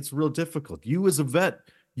acclimating? I mean, it's real difficult. You as a vet,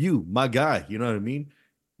 you, my guy, you know what I mean?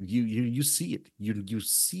 You see it. You Yep.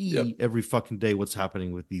 see every fucking day what's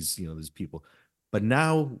happening with these people. But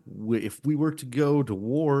now, if we were to go to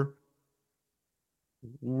war,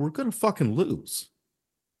 we're gonna fucking lose.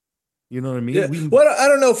 You know what I mean? Yeah. Well, I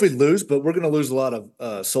don't know if we lose, but we're going to lose a lot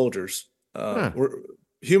of soldiers. Yeah, We're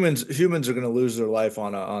humans are going to lose their life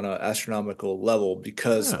on a astronomical level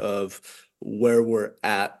because yeah, of where we're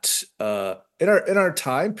at in our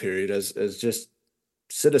time period as just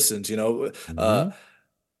citizens. hmm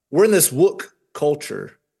We're in this wook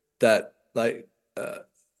culture that like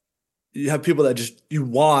you have people that just you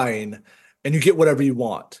whine and you get whatever you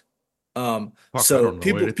want. fuck, I So don't know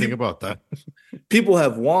people anything people about that. people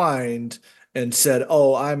have whined and said,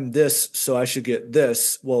 "Oh, I'm this, so I should get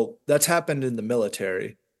this." Well, that's happened in the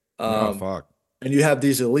military. Oh Um, fuck. and you have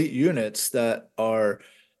these elite units that are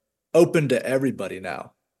open to everybody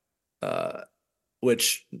now, uh,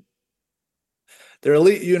 which they're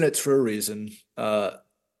elite units for a reason.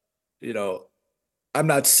 You know, I'm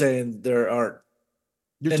not saying there aren't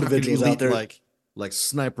You're talking individuals out elite there. like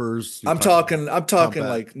snipers. You're I'm talking talking, I'm talking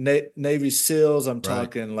combat, like Navy SEALs. I'm right?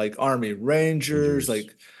 talking like Army Rangers. Rangers.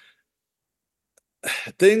 Like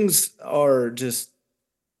things are just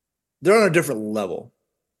they're on a different level.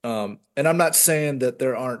 And I'm not saying that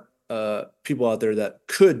there aren't people out there that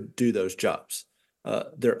could do those jobs.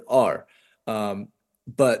 There are. Um,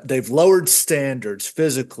 but they've lowered standards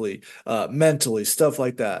physically, mentally, stuff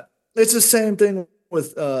like that. It's the same thing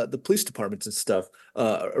with the police departments and stuff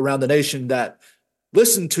around the nation that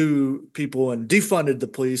listened to people and defunded the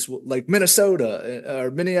police, like Minnesota or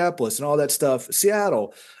Minneapolis and all that stuff,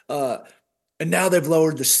 Seattle. Uh, and now they've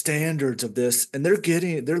lowered the standards of this, and they're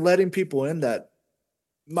letting people in that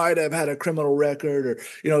might have had a criminal record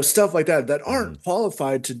or stuff like that that hmm aren't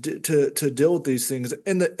qualified to deal with these things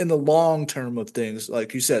in the long term of things,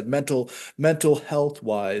 like you said, mental health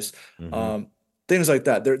wise, hmm um, things like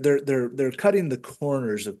that. They're cutting the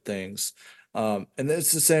corners of things. And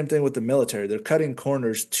it's the same thing with the military. They're cutting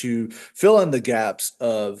corners to fill in the gaps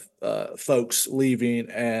of folks leaving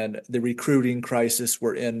and the recruiting crisis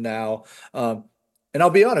we're in now. And I'll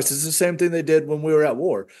be honest, it's the same thing they did when we were at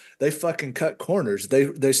war. They fucking cut corners.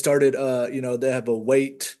 They started they have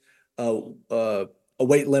uh uh a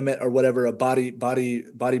weight limit or whatever, a body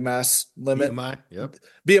mass limit, BMI. Yep.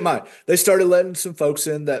 BMI. They started letting some folks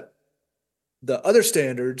in that the other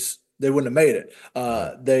standards they wouldn't have made it.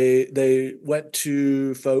 Right. They went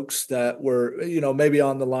to folks that were maybe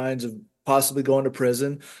on the lines of possibly going to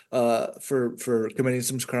prison for committing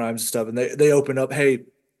some crimes and stuff, and they opened up, hey,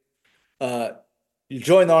 uh, you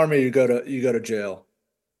join the army, you go to jail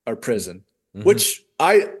or prison. Mm-hmm. Which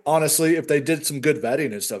I honestly, if they did some good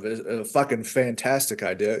vetting and stuff, is a fucking fantastic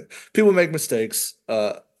idea. People make mistakes.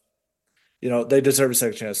 They deserve a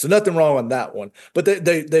second chance. So nothing wrong on that one. But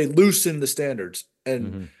they loosened the standards. And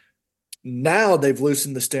Mm-hmm. now they've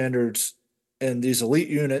loosened the standards in these elite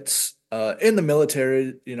units in the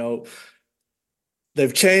military.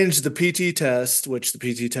 They've changed the PT test, which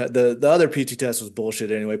the other PT test was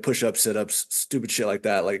bullshit anyway. Push ups, sit ups, stupid shit like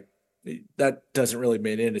that. Like that doesn't really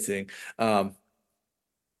mean anything.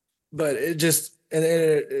 But it just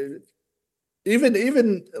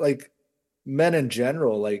even like men in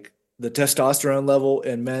general, like the testosterone level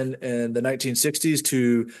in men in the 1960s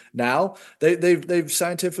to now, they've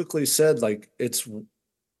scientifically said like it's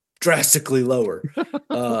drastically lower.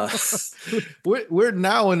 Uh, We're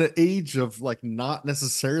now in an age of like not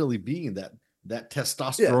necessarily being that yeah,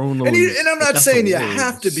 testosterone, and I'm if not that's a saying you word,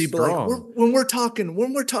 have to be, but like strong. when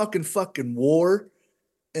we're talking fucking war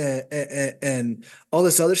and all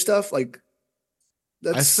this other stuff, like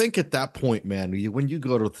I that's think at that point, man, when you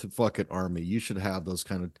go to the fucking army, you should have those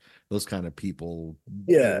kind of people,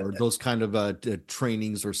 yeah, or those kind of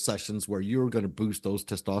trainings or sessions where you're going to boost those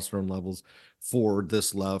testosterone levels for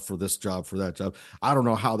this love, for this job, for that job. I don't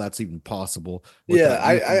know how that's even possible yeah.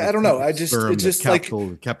 without using the I don't know. stupid It's serum that just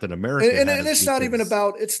like Captain America and has, it's not even because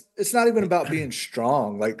about it's not even about being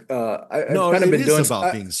strong. Like I've no, kind of it been is doing.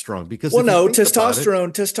 about being strong, because Well, if you no, think about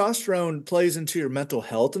it, testosterone plays into your mental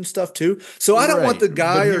health and stuff too. So I don't want right, the but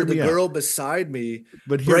guy or hear the me out. girl beside me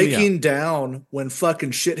But hear me out. breaking down when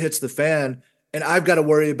fucking shit hits the fan, and I've got to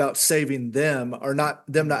worry about saving them or not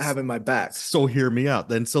having my back. So hear me out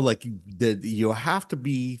then. So like you have to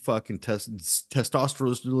be fucking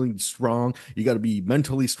testosterone strong. You got to be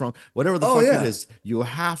mentally strong. Whatever the Oh fuck it yeah, is, you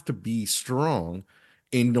have to be strong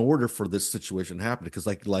in order for this situation to happen. Because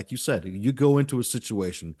like you said, you go into a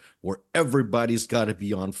situation where everybody's got to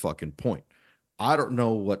be on fucking point. I don't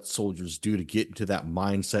know what soldiers do to get into that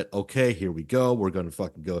mindset. Okay, here we go. We're gonna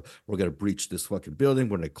fucking go. We're gonna breach this fucking building.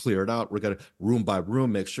 We're gonna clear it out. We're gonna room by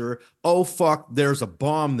room make sure. Oh fuck, there's a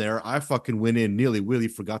bomb there. I fucking went in nearly willy,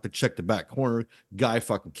 forgot to check the back corner. Guy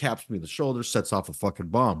fucking caps me in the shoulder, sets off a fucking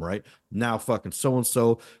bomb. Right now, fucking so and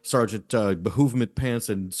so, Sergeant Behoovement Pants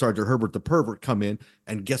and Sergeant Herbert the Pervert come in,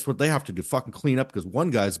 and guess what they have to do? Fucking clean up because one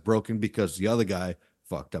guy's broken because the other guy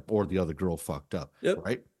fucked up, or the other girl fucked up. yep.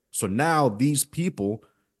 Right. So now these people,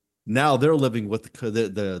 now they're living with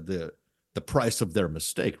the price of their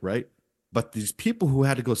mistake, right? But these people who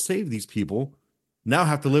had to go save these people now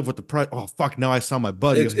have to live with the price. Oh fuck! Now I saw my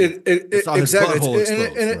buddy. I saw his Exactly. butthole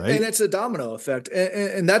exposed, And right? it's a domino effect,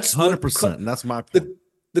 and that's what 100%. And that's my point.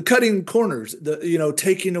 the cutting corners, the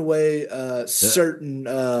taking away Yeah. certain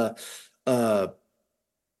uh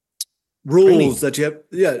Training. rules that you have,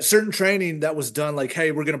 yeah, certain training that was done, like,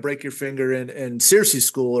 hey, we're gonna break your finger in Searcy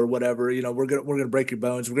school or whatever, we're gonna break your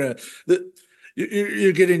bones,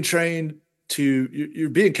 you're getting trained to you're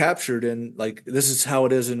being captured, and like this is how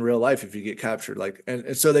it is in real life if you get captured, like,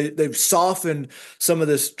 and so they've softened some of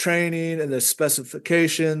this training and the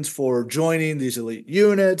specifications for joining these elite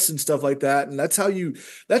units and stuff like that, and that's how you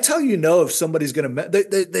know if somebody's gonna they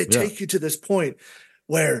Yeah. take you to this point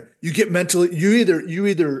where you get mentally you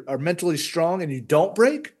either are mentally strong and you don't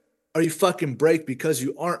break, or you fucking break because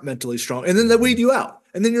you aren't mentally strong, and then they weed you out,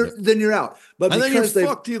 and then Yeah. you're out. But And then you're because they've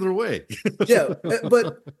fucked either way. yeah,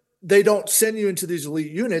 but they don't send you into these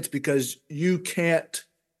elite units because you can't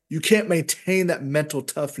maintain that mental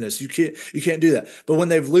toughness. You can't do that. But when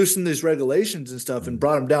they've loosened these regulations and stuff and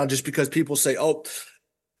brought them down, just because people say, "Oh,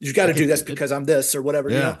 you got I to do can this do it. because I'm this or whatever,"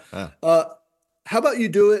 Yeah. uh, how about you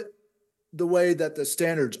do it the way that the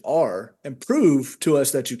standards are and prove to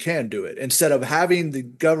us that you can do it, instead of having the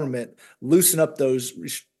government loosen up those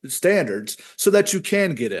standards so that you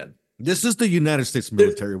can get in. This is the United States There-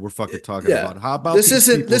 military we're fucking talking yeah, about. How about this these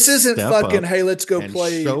isn't people this isn't step fucking, up hey, let's go and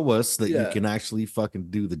play. show us that you Yeah, can actually fucking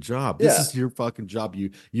do the job? This yeah, is your fucking job.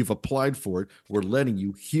 You've applied for it. We're letting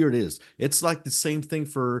you. Here it is. It's like the same thing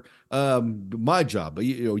for my job,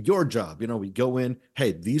 your job. We go in,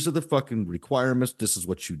 hey, these are the fucking requirements. This is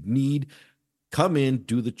what you need. Come in,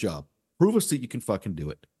 do the job. Prove us that you can fucking do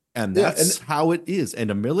it. And Yeah, that's how it is. And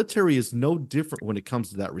the military is no different when it comes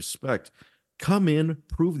to that respect. Come in,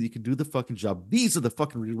 prove that you can do the fucking job. These are the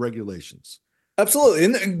fucking regulations. absolutely.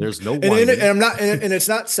 There's no And whining. I'm not, and it's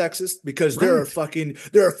not sexist because Right. there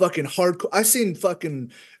are fucking hardcore. I've seen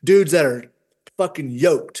fucking dudes that are fucking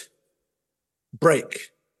yoked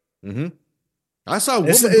break. Mm-hmm. I saw a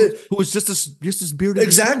And woman who was just as bearded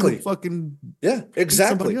as him who exactly. fucking Yeah, beat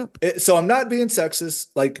somebody exactly. up. So I'm not being sexist,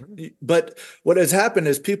 like, but what has happened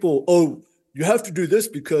is people, oh, you have to do this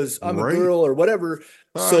because I'm a Right. girl or whatever.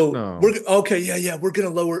 Fuck So no. we're okay, yeah, we're gonna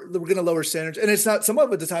lower standards, and it's not. Some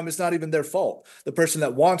of the time, it's not even their fault. The person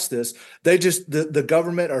that wants this, they just the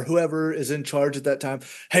government or whoever is in charge at that time.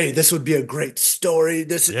 Hey, this would be a great story.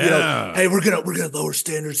 This, Yeah. hey, we're gonna lower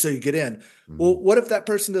standards so you get in. Well, Mhm. what if that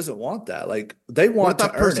person doesn't want that? Like they What if want to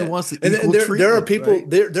that earn person it, wants the and equal there are treatment, people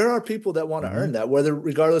right? there are people that want to Mm-hmm. earn that, whether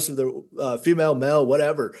regardless of their female, male,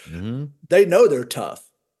 whatever. Mm-hmm. They know they're tough,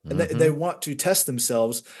 and they Mm-hmm. want to test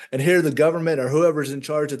themselves. And here, the government or whoever's in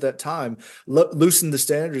charge at that time loosened the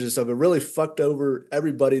standards and stuff. It really fucked over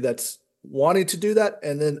everybody that's wanting to do that,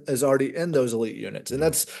 and then is already in those elite units. And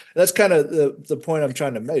that's kind of the point I'm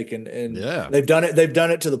trying to make. And Yeah. they've done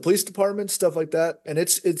it to the police department, stuff like that. And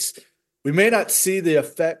it's we may not see the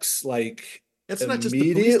effects like It's not just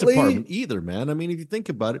the police department immediately. either, man. I mean, if you think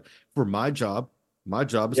about it, for my job Yeah,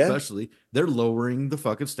 especially, they're lowering the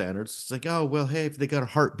fucking standards. It's like, oh well, hey, if they got a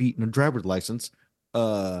heartbeat and a driver's license,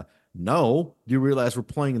 uh, no, you realize we're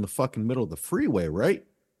playing in the fucking middle of the freeway, right?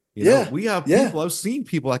 yeah, We have yeah. people. I've seen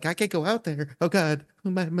people like, I can't go out there. Oh God,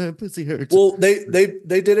 my pussy hurts. Well, they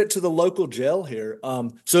did it to the local jail here.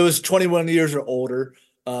 So it was 21 years or older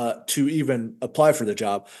to even apply for the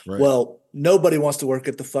job. Right. Well, nobody wants to work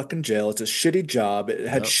at the fucking jail. It's a shitty job. It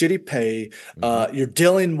had Yep. shitty pay. Hmm. You're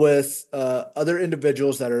dealing with other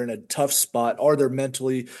individuals that are in a tough spot, or they're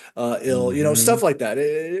mentally ill. Hmm. Stuff like that.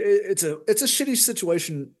 It's a shitty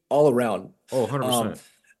situation all around. Oh, Um, 100%.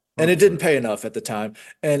 and it didn't 100%. pay enough at the time.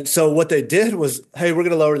 And so what they did was, hey, we're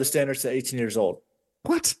going to lower the standards to 18 years old.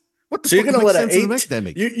 What? What the So you're fuck going would to make let a sense in the eight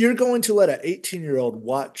academic? you're going to let an 18-year-old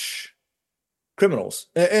watch criminals.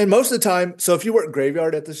 And most of the time, so if you work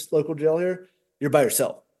graveyard at this local jail here, you're by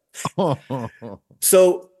yourself.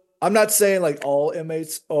 So I'm not saying like all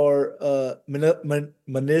inmates are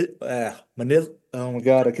oh my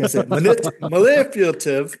God, I can't say it.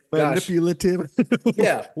 Manipulative. Gosh. Manipulative.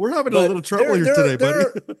 Yeah. We're having a little But trouble here today,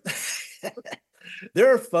 buddy.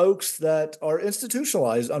 there are folks that are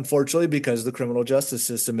institutionalized, unfortunately, because the criminal justice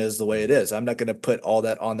system is the way it is. I'm not going to put all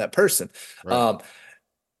that on that person. Right. Um,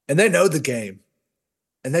 and they know the game,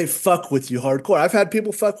 and they fuck with you hardcore. I've had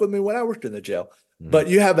people fuck with me when I worked in the jail. Mhm. But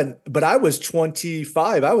you haven't, but I was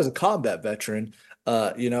 25. I was a combat veteran.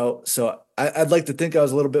 So I'd like to think I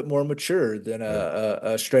was a little bit more mature than Right.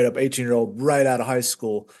 a straight up 18-year-old right out of high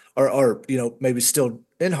school, or maybe still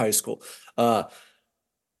in high school. Uh,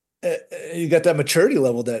 you got that maturity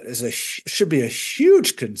level that should be a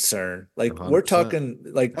huge concern. Like we're 100%. talking,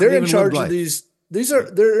 like Haven't they're in even lived charge of life. these.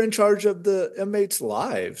 Right. They're in charge of the inmates'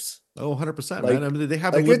 lives. Oh, 100%, man. I Like, mean, they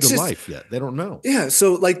haven't like lived a it's just life yet. They don't know. yeah.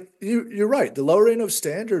 So like you're right. The lowering of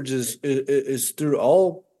standards is through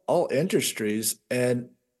all industries, and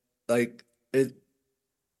like it.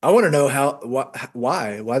 I want to know how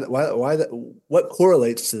why that, what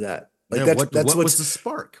correlates to that. Like Yeah, that's what was what's the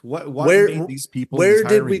spark? What where made these people, these where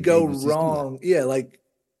did we hiring go agencies do that? wrong? Yeah, like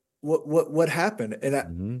what happened?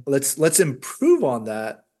 And Hmm. let's improve on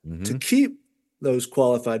that to Hmm. keep those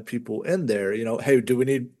qualified people in there. Hey, do we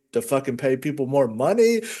need to fucking pay people more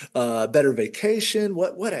money, better vacation,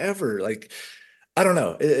 whatever? Like, I don't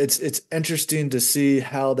know. It's interesting to see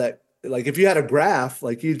how that, like, if you had a graph,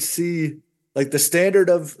 like you'd see like the standard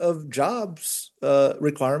of jobs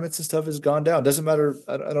requirements and stuff has gone down. Doesn't matter.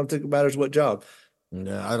 I don't think it matters what job.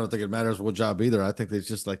 Yeah, I don't think it matters what job either. I think it's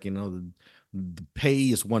just like, the pay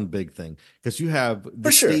is one big thing because you have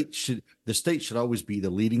For sure. the state should always be the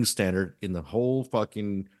leading standard in the whole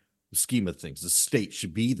fucking scheme of things. The state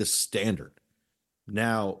should be the standard.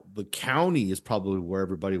 Now, the county is probably where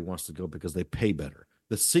everybody wants to go because they pay better.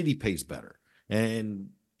 The city pays better. And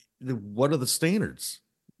what are the standards?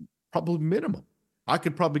 Probably minimum. I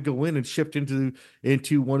could probably go in and shift into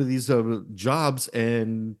one of these jobs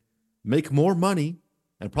and make more money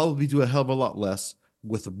and probably do a hell of a lot less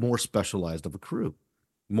with a more specialized of a crew,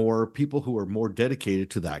 more people who are more dedicated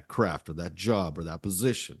to that craft or that job or that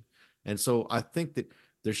position. And so I think that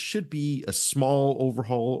there should be a small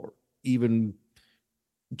overhaul, or even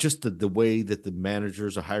just the way that the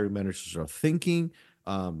managers or hiring managers are thinking,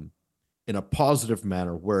 um, in a positive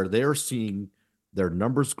manner where they're seeing their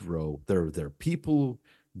numbers grow, their people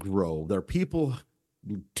grow, their people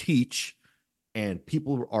teach, and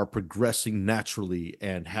people are progressing naturally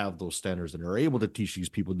and have those standards and are able to teach these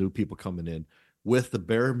people, new people coming in, with the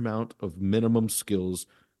bare amount of minimum skills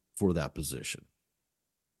for that position.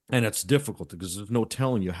 And it's difficult because there's no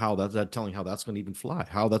telling you how telling how that's going to even fly,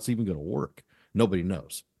 how that's even going to work. Nobody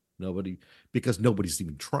knows. Nobody, because nobody's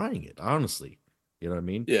even trying it, honestly. You know what I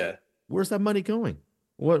mean? Yeah. Where's that money going?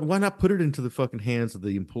 Why not put it into the fucking hands of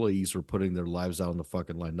the employees who are putting their lives out on the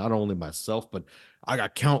fucking line? Not only myself, but I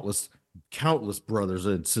got countless brothers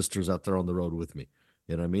and sisters out there on the road with me.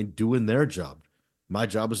 You know what I mean? Doing their job. My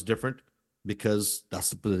job is different because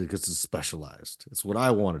it's specialized. It's what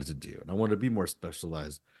I wanted to do. And I wanted to be more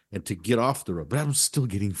specialized and to get off the road, but I'm still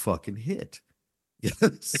getting fucking hit.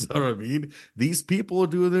 Yes, you know what I mean? These people are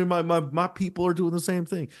doing my people are doing the same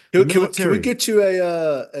thing. Can we get you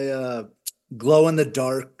a glow in the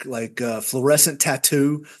dark, like fluorescent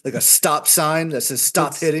tattoo, like a stop sign that says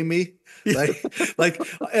 "Stop hitting me"? Like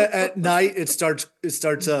at night it starts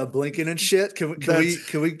blinking and shit. Can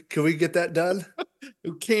we get that done?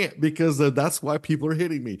 You can't, because that's why people are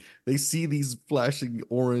hitting me. They see these flashing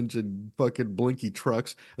orange and fucking blinky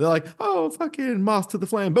trucks. They're like, "Oh, fucking moth to the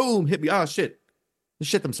flame! Boom, hit me! Oh shit!" They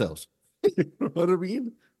shit themselves. You know what I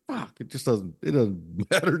mean? Fuck! It doesn't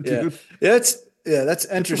matter, dude. That's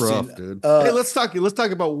interesting. It's rough, dude. Hey, let's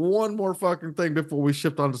talk about one more fucking thing before we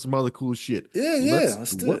shift on to some other cool shit.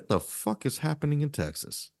 Let's do it. What the fuck is happening in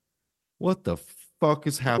Texas? What the fuck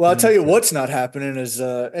is happening? Well, I'll tell you what's not happening is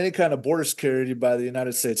any kind of border security by the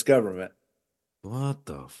United States government. What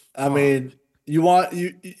the fuck? I mean, you want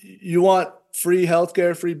free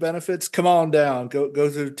healthcare, free benefits? Come on down. Go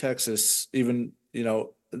through Texas. Even,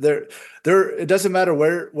 there it doesn't matter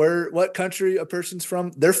what country a person's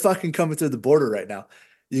from. They're fucking coming through the border right now.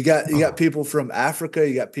 You got people from Africa,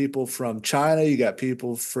 you got people from China, you got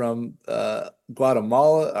people from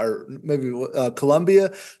Guatemala or maybe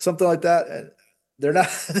Colombia, something like that. And they're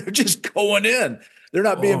just going in. They're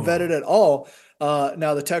not being vetted at all.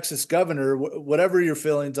 Now the Texas governor, whatever your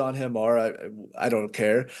feelings on him are, I don't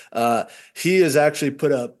care. He has actually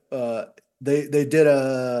put up. They did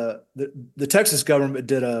the Texas government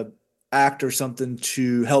did a act or something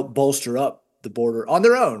to help bolster up the border on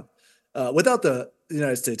their own, without the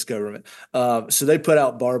United States government. So they put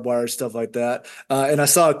out barbed wire, stuff like that. And I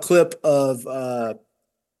saw a clip of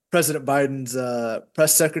President Biden's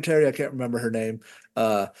press secretary. I can't remember her name.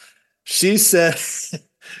 She said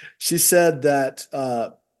she said that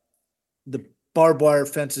the barbed wire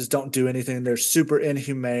fences don't do anything. They're super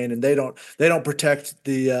inhumane, and they don't protect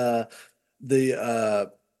the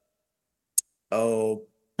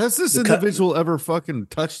has this individual ever fucking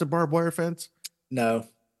touched a barbed wire fence? No.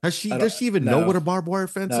 Does she even know what a barbed wire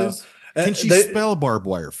fence is? Can she spell barbed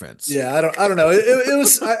wire fence? Yeah, I don't know. It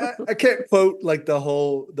was I can't quote like the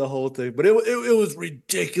whole thing, but it was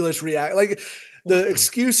ridiculous like the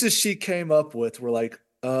excuses she came up with were like,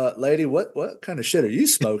 lady, what kind of shit are you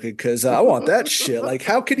smoking? Because I want that shit. Like,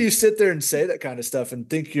 how can you sit there and say that kind of stuff and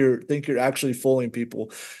think you're actually fooling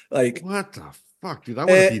people? Like, what the fuck, dude? I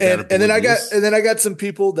want to be that. And then I got some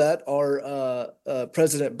people that are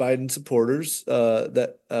President Biden supporters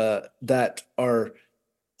that are,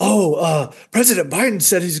 President Biden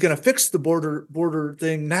said he's going to fix the border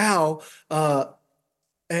thing now,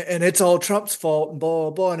 and it's all Trump's fault and blah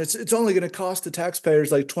blah blah, and it's only going to cost the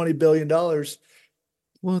taxpayers like $20 billion.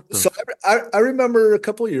 So I remember a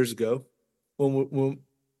couple of years ago when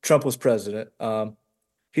Trump was president,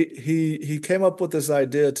 he came up with this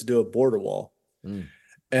idea to do a border wall, and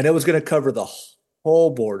it was going to cover the whole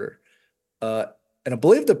border, and I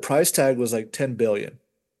believe the price tag was like $10 billion.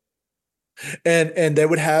 And they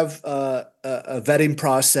would have a vetting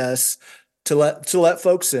process to let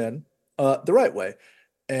folks in the right way.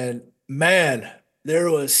 And man, there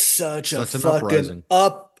was such a fucking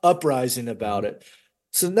uprising about it.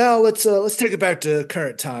 So now let's take it back to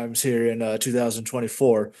current times here in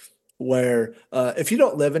 2024, where if you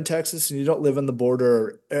don't live in Texas and you don't live on the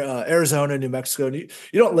border, Arizona, New Mexico, and you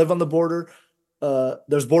don't live on the border,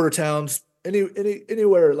 there's border towns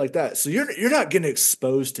anywhere like that. So you're not getting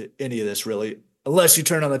exposed to any of this really, unless you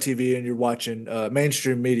turn on the TV and you're watching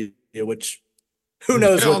mainstream media, which who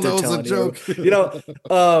knows what they're telling you.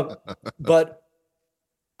 But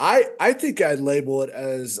I think I'd label it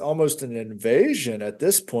as almost an invasion at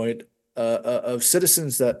this point of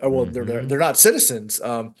citizens that they're not citizens.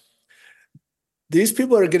 These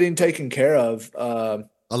people are getting taken care of a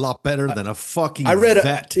lot better than a fucking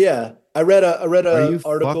vet. I read a Are you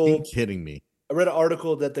article. Fucking kidding me? I read an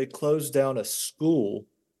article that they closed down a school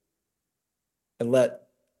and let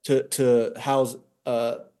to house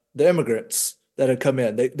the immigrants that had come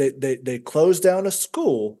in. They closed down a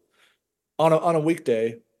school on a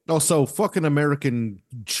weekday Oh, so fucking American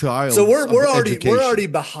So childs of we're education. already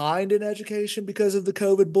behind in education because of the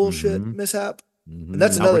COVID bullshit Mm-hmm. mishap. And Mm-hmm.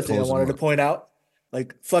 that's Now we're another thing I closing wanted them to up. point out.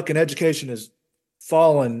 Like fucking education has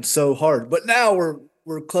fallen so hard. But now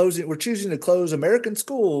we're choosing to close American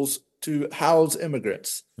schools to house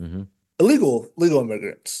immigrants. Mm-hmm. Legal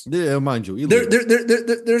immigrants. Yeah, mind you, illegal.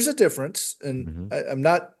 There's a difference, and Mm-hmm. I'm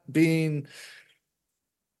not being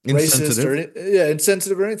racist or Insensitive, yeah,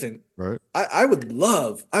 insensitive or anything. right? I would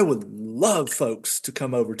love folks to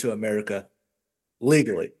come over to America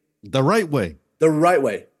legally, The right way. the right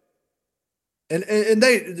way. And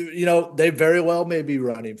they, they very well may be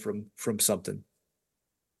running from something.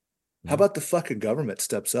 How Mhm. about the fucking government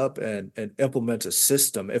steps up and implements a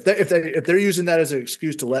system? If they're using that as an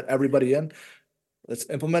excuse to let everybody in, let's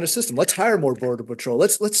implement a system. Let's hire more border patrol.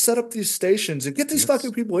 Let's set up these stations and get these fucking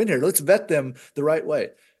Let's people in here. Let's vet them the right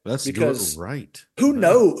way. let's do it Because right. who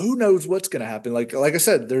Yeah. knows what's going to happen? Like I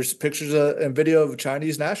said, there's pictures and video of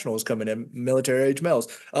Chinese nationals coming in, military age males,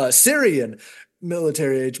 Syrian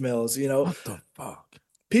military age males. What the fuck?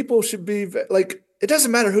 People should be like, it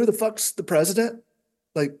doesn't matter who the fuck's the president.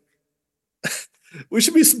 Like, we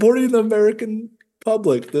should be supporting the American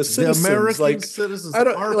public, the The citizens. American Like, citizens, I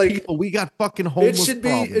don't our like. people, we got fucking It homeless should be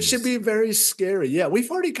problems. very scary. Yeah, we've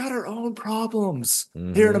already got our own problems here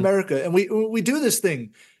in Mm-hmm. America, and we do this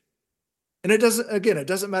thing, and it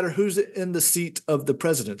doesn't matter who's in the seat of the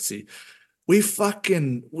presidency. We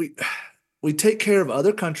fucking we take care of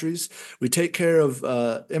other countries. We take care of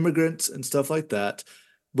immigrants and stuff like that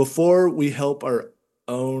before we help our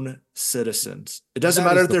own citizens. It doesn't That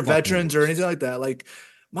matter is if the they're fucking veterans or worst. anything like that. Like,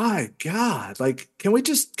 my God, like, can we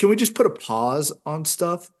just put a pause on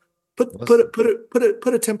stuff? Let's,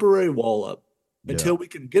 Put a temporary wall up yeah, until we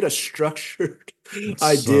can get a structured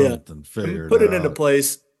idea something and figured put it into out.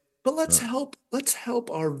 place. But Uh, let's help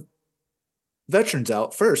our veterans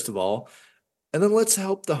out first of all, and then let's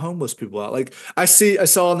help the homeless people out. Like I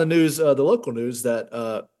saw on the news, the local news that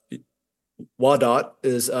WADOT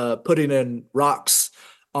is putting in rocks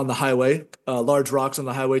on the highway, large rocks on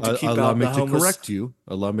the highway to keep allow out me the to homeless. correct you.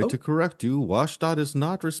 Allow me to Oh, correct you. WashDOT is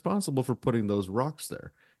not responsible for putting those rocks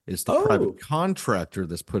there. It's the private oh, contractor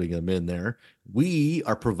that's putting them in there. We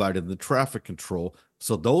are providing the traffic control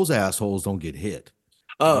so those assholes don't get hit.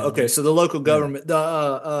 oh. Okay, Mhm. so the local Yeah. government,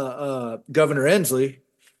 the Governor Inslee,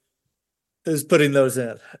 is putting those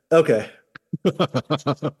in. Okay,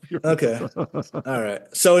 okay. All right.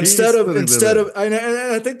 So He's putting them instead in. of and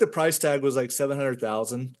I think the price tag was like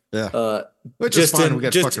 700,000 Yeah. uh Which is just fine. We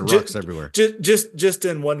in got fucking rocks everywhere. just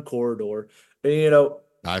in one corridor. And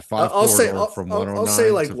I-5 I'll say corridor from I'll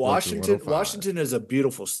say 109 like to fucking Washington. 105. Washington is a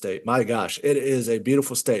beautiful state. My gosh, it is a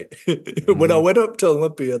beautiful state. When I Mhm. went up to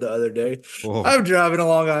Olympia the other day, Oh. I'm driving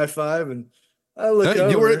along I-5 and I look Hey,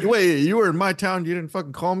 over. you were in my town. You didn't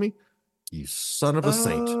fucking call me. You son of a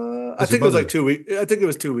saint. I Because your think it was like mother, 2 weeks. I think it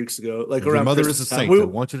was 2 weeks ago, like your around mother is a Christmas time. saint. I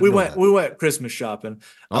want you to know that. We went Christmas shopping.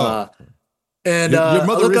 Oh, And your I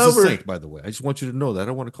mother look is a over, saint, by the way. I just want you to know that. I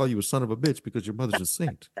don't want to call you a son of a bitch because your mother's a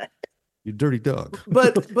saint. You dirty dog.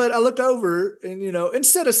 but I looked over, and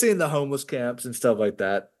instead of seeing the homeless camps and stuff like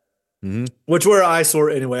that, Hmm. which were eyesore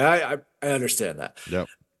anyway, I understand that. Yep.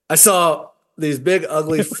 I saw these big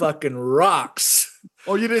ugly fucking rocks.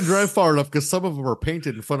 Oh, you didn't drive far enough because some of them are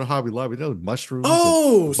painted in front of Hobby Lobby. You know, mushrooms and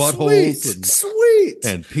Oh, sweet, buttholes sweet.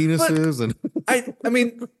 and But penises and I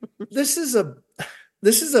mean, this is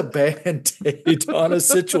a band-aid on a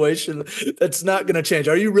situation that's not going to change.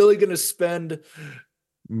 Are you really going to spend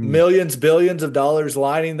Mm. millions, billions of dollars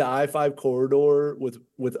lining the I-5 corridor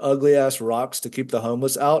with ugly ass rocks to keep the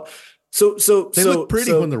homeless out? They look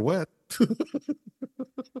pretty when they're wet.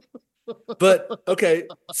 But okay,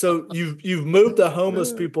 so you've moved the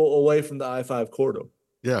homeless people away from the I-5 corridor.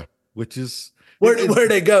 Yeah, which is Where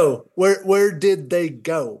they go? Where did they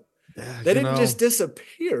go? yeah, They didn't just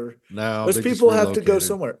disappear. no, Those they just people have to go relocated.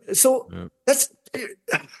 somewhere. So Yeah. that's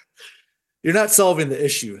you're not solving the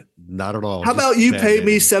issue. Not at all. How Just about you pay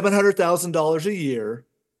me band-aiding. $700,000 a year,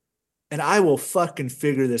 and I will fucking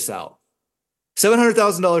figure this out.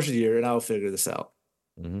 $700,000 a year, and I will figure this out.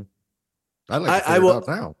 Mhm. I'd like to I figure it will out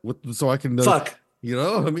now, so I can, fuck.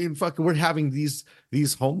 I mean, fucking, we're having these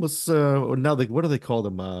homeless. Or now what do they call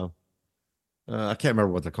them? I can't remember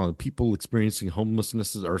what they're calling people experiencing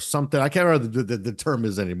homelessness or something. I can't remember the term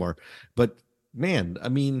is anymore. But man, I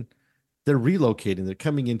mean, they're relocating. They're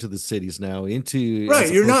coming into the cities now. Right. As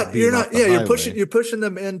opposed to being off the Yeah, highway. you're pushing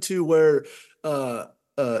them into where uh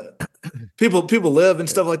uh people live and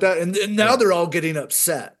stuff like that. And now Yeah, they're all getting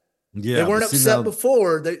upset. They yeah. But weren't see upset now,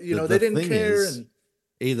 before. They the they didn't thing care. is,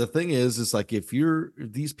 And the thing is like if you're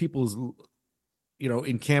these people's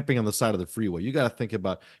in camping on the side of the freeway, you got to think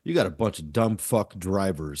about, you got a bunch of dumb fuck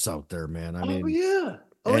drivers out there, man. I Oh mean, yeah.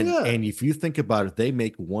 Oh and yeah. and if you think about it, they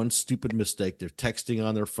make one stupid mistake. They're texting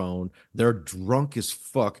on their phone. They're drunk as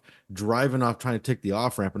fuck, driving off trying to take the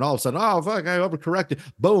off ramp, and all of a sudden, oh fuck, I overcorrected.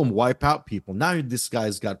 Boom, wipe out people. Now this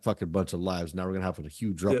guy's got fucking bunch of lives. Now we're gonna have a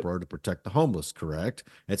huge Yep. uproar to protect the homeless. Correct?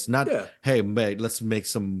 It's not. Yeah. Hey, mate, let's make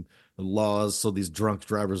some laws so these drunk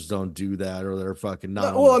drivers don't do that, or they're fucking not No,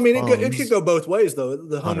 on well, their I mean, it could phones. go both ways though.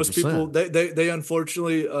 The homeless people, 100% they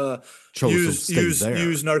unfortunately chose to stay there.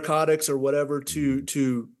 use narcotics or whatever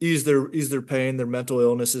to ease their pain, their mental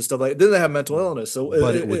illnesses, stuff like. Then they have mental illness. So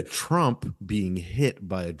But it would trump being hit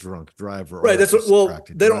by a drunk driver or right. a That's what. Well,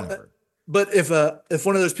 distracted they don't. driver. But if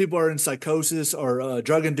one of those people are in psychosis or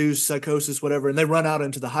drug induced psychosis, whatever, and they run out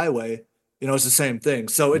into the highway, it's the same thing.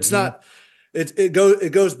 So it's Mhm. not. It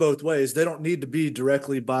goes both ways. They don't need to be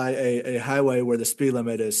directly by a highway where the speed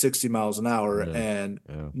limit is 60 miles an hour, Yeah, and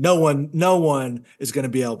yeah. no one is going to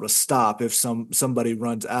be able to stop if somebody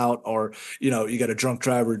runs out, or you got a drunk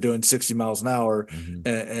driver doing 60 miles an hour Mhm.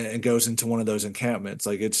 and goes into one of those encampments.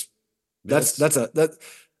 Like That's that's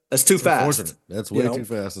too it's fast. unfortunate. That's You way know? too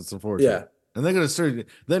fast. It's unfortunate. Yeah. And they're gonna start.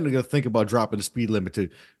 Then they're gonna think about dropping the speed limit to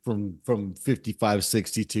from 55,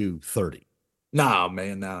 60 to 30. Nah,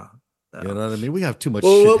 man, nah. You know No. what I mean? We have too much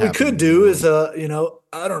Well, shit what we happening could in the do is, world.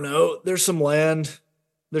 I don't know. There's some land.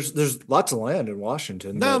 There's lots of land in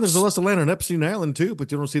Washington No, there's a that's, lot of land on Epstein Island too,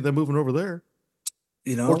 but you don't see them moving over there.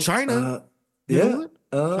 you Or know, China. You know yeah,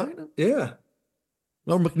 what? China. yeah. Or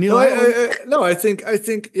No, McNeil Island. no. I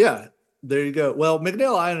think, yeah. There you go. Well,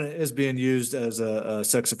 McNeil Island is being used as a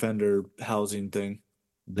sex offender housing thing.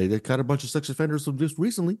 They caught a bunch of sex offenders just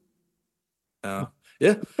recently. Uh,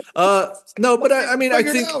 yeah. No, but I mean, I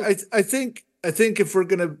Figured think, out. I think if we're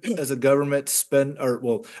gonna, as a government, spend, or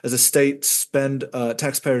well, as a state, spend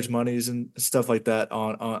taxpayers' monies and stuff like that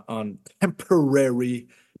on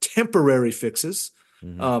temporary fixes.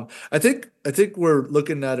 Mhm. I think we're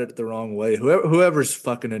looking at it the wrong way. Whoever's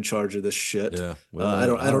fucking in charge of this shit. Yeah. Well, I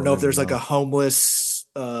don't know if even there's like a know. homeless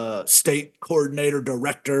state coordinator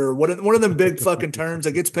director, one of them big fucking terms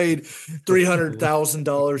that gets paid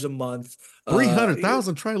 $300,000 a month.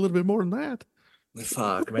 300,000. Try a little bit more than that.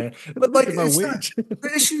 Fuck, man. But like, Look at my it's not wage.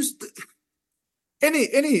 the issues.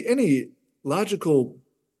 Any logical,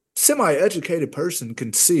 semi-educated person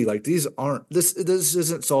can see like these aren't this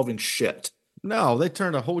isn't solving shit. No, they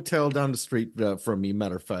turned a hotel down the street from me,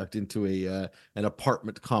 matter of fact, into an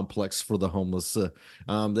apartment complex for the homeless.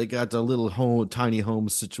 They got a little tiny home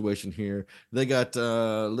situation here. They got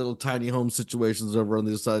little tiny home situations over on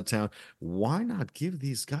the other side of town. Why not give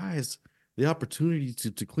these guys the opportunity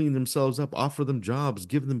to clean themselves up, offer them jobs,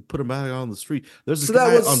 put them out on the street? There's So a that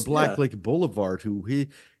guy on was, Black yeah. Lake Boulevard who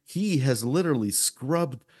he has literally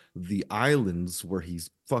scrubbed the islands where he's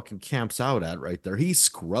fucking camps out at right there. He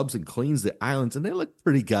scrubs and cleans the islands and they look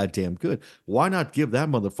pretty goddamn good. Why not give that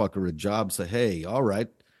motherfucker a job? Say, hey, all right,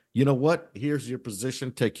 you know what? Here's your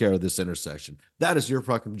position. Take care of this intersection. That is your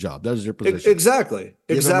fucking job. That is your position. Exactly. Give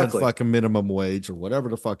him a Exactly. fucking minimum wage or whatever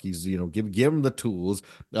the fuck he's, give him the tools,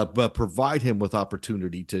 but provide him with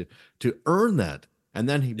opportunity to earn that. And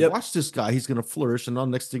then he Yep. watch this guy, he's going to flourish. And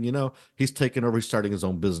on next thing you know, he's taking over, he's starting his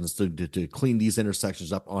own business to clean these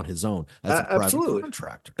intersections up on his own as a private Absolutely.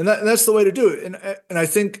 contractor. And that's the way to do it. And I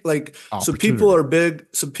think like so people are big.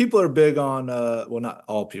 Some people are big on well, not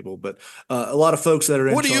all people, but a lot of folks that are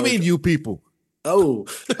in What do you charge. mean, you people? Oh,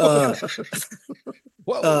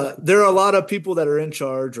 Whoa. there are a lot of people that are in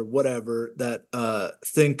charge or whatever that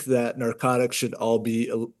think that narcotics should all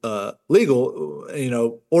be legal.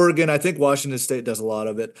 Oregon, I think Washington State does a lot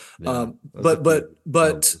of it. Yeah,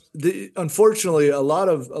 But unfortunately, a lot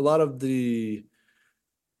of they're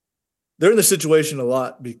in the situation a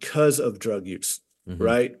lot because of drug use, Mhm.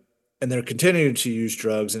 right? And they're continuing to use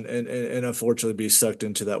drugs and unfortunately be sucked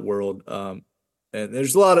into that world. And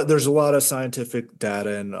there's a lot of scientific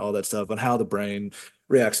data and all that stuff on how the brain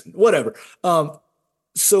reacts, whatever.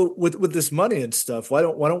 So with this money and stuff, why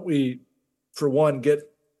don't we, for one,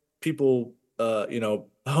 get people,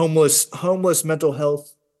 homeless mental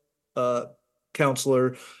health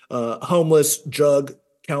counselor, homeless drug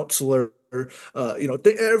counselor,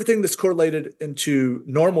 everything that's correlated into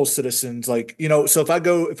normal citizens. Like, so if I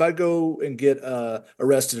go and get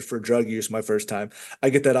arrested for drug use my first time, I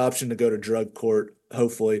get that option to go to drug court,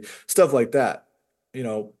 hopefully, stuff like that.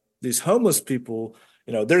 These homeless people,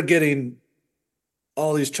 they're getting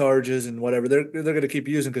all these charges and whatever. They're going to keep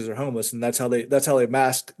using because they're homeless, and that's how they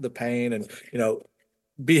mask the pain and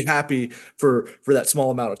be happy for that small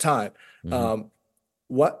amount of time. Mhm. Um,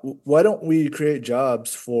 why don't we create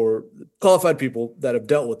jobs for qualified people that have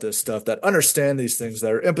dealt with this stuff, that understand these things,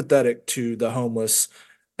 that are empathetic to the homeless,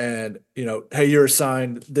 and hey, you're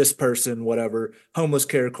assigned this person, whatever, homeless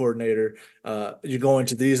care coordinator. You're going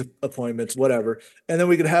to these appointments, whatever, and then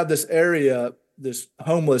we could have this area, this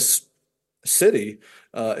homeless city,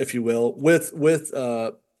 if you will, with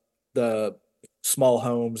the small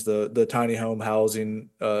homes, the tiny home housing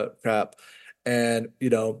crap, and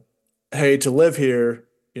hey, to live here,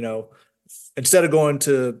 instead of going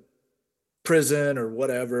to prison or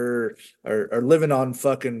whatever, or living on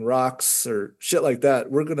fucking rocks or shit like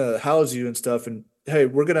that, we're gonna house you and stuff, and hey,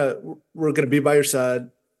 we're gonna be by your side.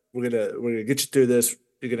 We're gonna get you through this.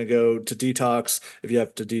 You're gonna go to detox if you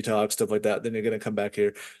have to detox, stuff like that. Then you're gonna come back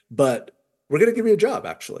here, but we're gonna give you a job.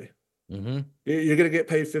 Actually, Mm-hmm. you're gonna get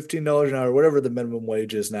paid $15 an hour, whatever the minimum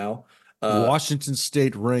wage is now. Washington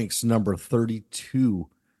State ranks number 32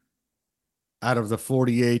 out of the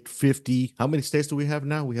 48, 50. How many states do we have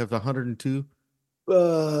now? We have 102.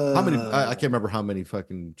 How many? I can't remember how many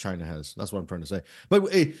fucking China has. That's what I'm trying to say.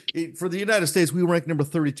 But hey, for the United States, we rank number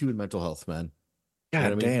 32 in mental health, man. You know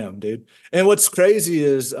God what I mean? damn, dude. And what's crazy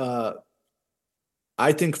is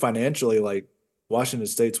I think financially, like Washington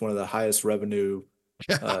State's one of the highest revenue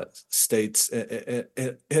states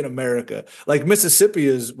in America. Like Mississippi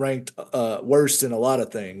is ranked worst in a lot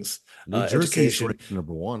of things, New Jersey's education, ranked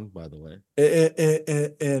number one, by the way.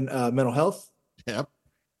 in mental health. Yep.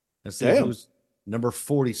 Let's see Damn. who's number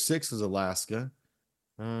 46 is Alaska.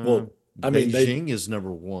 Well, I mean, Beijing is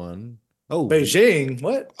number one. Oh, Beijing,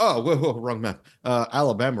 what? oh, whoa, wrong map.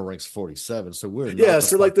 Alabama ranks 47, so we're Yeah, not the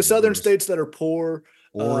so like the fucking southern worst. states that are poor,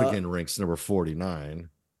 Oregon ranks number 49.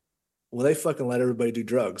 well, they fucking let everybody do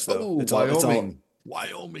drugs, though. Oh, It's all, Wyoming.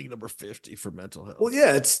 Wyoming number 50 for mental health. well,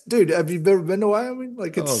 yeah, it's dude. Have you ever been to Wyoming?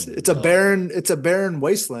 Like Oh, it's a no. barren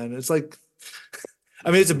wasteland. It's like,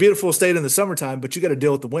 I mean, it's a beautiful state in the summertime, but you got to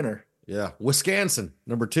deal with the winter. Yeah. Wisconsin,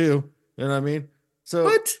 number 2. You know what I mean? So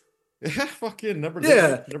What? yeah, fucking number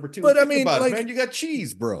Yeah, number 2. but I Think mean, about it, like, man. You got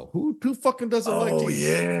cheese, bro. Who fucking doesn't like oh cheese?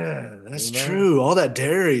 yeah, that's You know? true. All that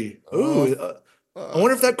dairy. Oh, Ooh, I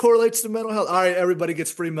wonder if that correlates to mental health. All right, everybody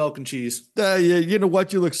gets free milk and cheese. yeah, you know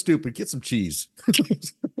what? You look stupid. Get some cheese.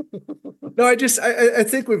 No, I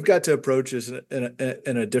think we've got to approach this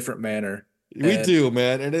in a different manner. We And do,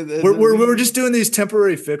 man. And we're just doing these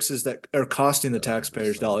temporary fixes that are costing the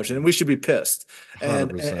taxpayers dollars, and we should be pissed.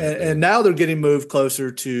 And 100%, and now they're getting moved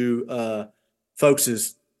closer to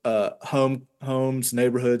folks' homes,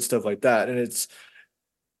 neighborhoods, stuff like that. And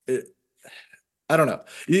it, I don't know.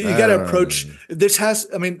 You got to approach this.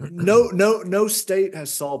 I mean, no state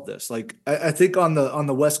has solved this. Like I think on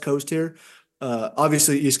the West Coast here,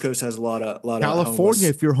 obviously East Coast has a lot of California, homeless.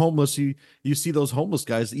 if you're homeless, you see those homeless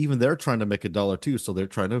guys, even they're trying to make a dollar too. So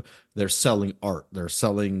they're selling art, they're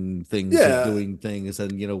selling things, they're Yeah. doing things,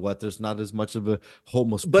 and you know what? There's not as much of a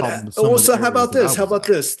homeless But problem. in some of the also, how areas about that I this? How was about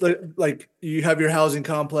at. this? Like you have your housing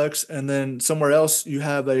complex, and then somewhere else you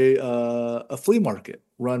have a flea market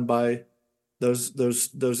run by those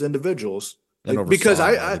individuals. And Like, because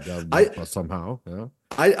oversaw by the government I somehow, yeah.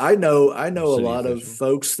 I know a City lot of official.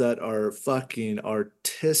 folks that are fucking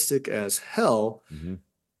artistic as hell, Mhm.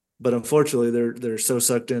 but unfortunately they're so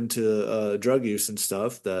sucked into drug use and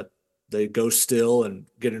stuff that they go steal and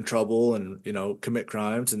get in trouble and commit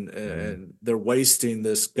crimes, and they're wasting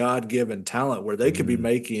this God-given talent where they could be Mhm.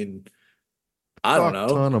 making, I don't Fuck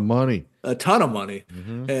know, ton of money. a ton of money.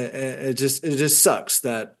 Mhm. And it just sucks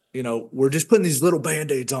that we're just putting these little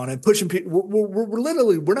band-aids on and pushing people. We're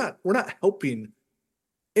literally we're not helping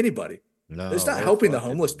anybody. It's No, not we're helping the fucking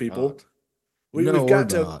homeless people. not. We've No, we're got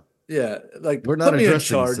to, not. yeah, like We're not put me in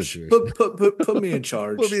addressing the charge. situation. Put me in Put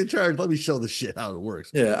charge. me in charge. Let me show the shit how it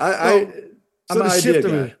works. Yeah, So, I'm so an to idea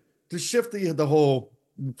shift guy. the whole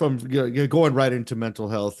from going right into mental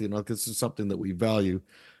health, because this is something that we value.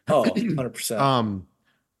 Oh, 100%. um,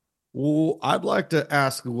 well, I'd like to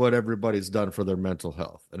ask what everybody's done for their mental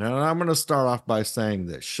health, and I'm going to start off by saying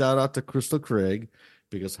this: shout out to Crystal Craig,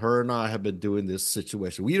 because her and I have been doing this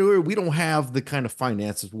situation. We don't have the kind of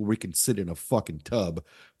finances where we can sit in a fucking tub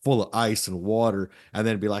full of ice and water and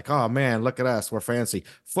then be like, oh man, look at us, we're fancy.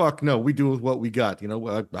 Fuck no, we do with what we got.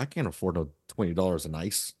 I can't afford no $20 in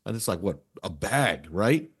ice. And it's like what, a bag,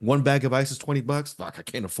 right? One bag of ice is $20. Fuck, I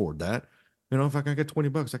can't afford that. If I can get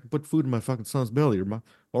 $20, I can put food in my fucking son's belly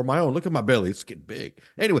or my own. Look at my belly, it's getting big.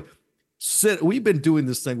 Anyway, we've been doing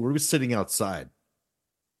this thing where we're sitting outside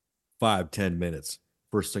 5-10 minutes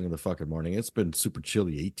first thing in the fucking morning. It's been super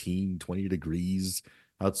chilly, 18, 20 degrees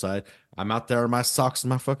outside. I'm out there in my socks and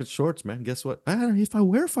my fucking shorts, man. Guess what? I don't know if I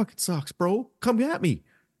wear fucking socks, bro. Come at me.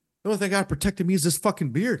 The only thing got protecting me is this fucking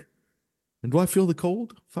beard. And do I feel the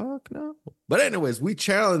cold? Fuck no. But anyways, we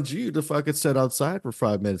challenge you to fucking sit outside for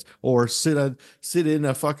 5 minutes, or sit in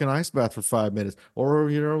a fucking ice bath for 5 minutes,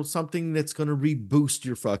 or something that's gonna reboost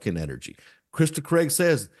your fucking energy. Krista Craig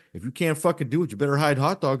says, if you can't fucking do it, you better hide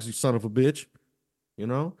hot dogs, you son of a bitch. You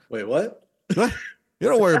know? Wait, what? You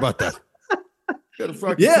don't worry about that.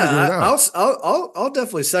 Yeah, I'll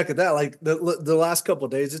definitely second that. Like the last couple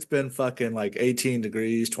of days, it's been fucking like 18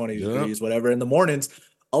 degrees, 20 degrees, whatever. In the mornings,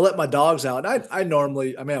 I'll let my dogs out. And I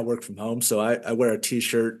normally, I mean, I work from home, so I wear a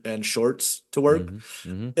t-shirt and shorts to work,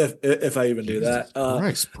 if I even do that.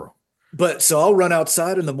 Christ, bro. But so I'll run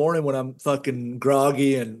outside in the morning when I'm fucking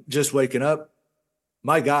groggy and just waking up.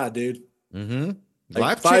 My God, dude.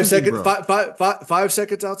 Like 5 seconds, bro. 5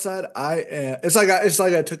 seconds outside. It's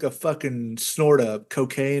like I took a fucking snort of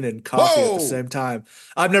cocaine and coffee at the same time.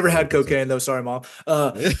 I've never had cocaine though. Sorry, mom.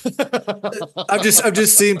 I've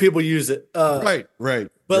just seen people use it. Right.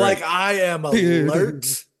 But like I am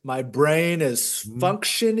alert. My brain is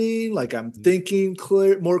functioning. Like I'm thinking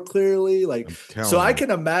more clearly. Like so, I can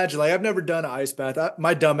imagine. Like I've never done an ice bath.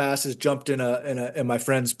 My dumb ass has jumped in my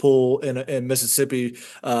friend's pool in Mississippi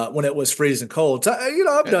when it was freezing cold. So,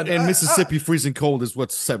 I've done. And Mississippi freezing cold is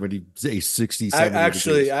what 70, 60,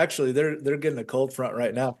 70 actually, they're getting a cold front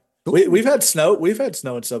right now. We've had snow. We've had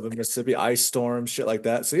snow in southern Mississippi, ice storms, shit like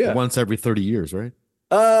that. So yeah, once every 30 years, right?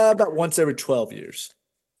 About once every 12 years.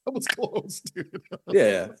 That was close, dude.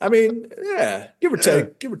 Yeah. I mean, yeah, give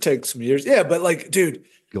or take some years. Yeah, but like, dude,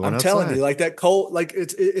 I'm telling you, like that cold, like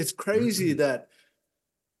it's crazy that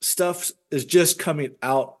stuff is just coming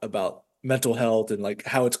out about mental health and like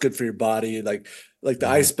how it's good for your body, like the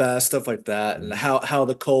ice bath, stuff like that, and how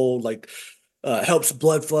the cold like helps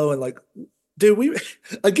blood flow and like. Dude,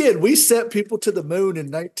 we sent people to the moon in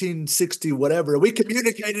 1960, whatever. We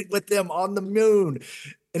communicated with them on the moon.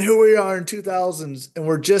 And here we are in 2000s, and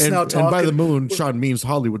we're just now talking. And by the moon, Sean means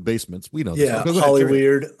Hollywood basements. We know. Yeah,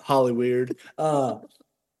 Hollyweird.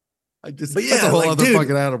 That's a whole other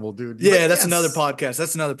fucking animal, dude. Yeah, that's another podcast.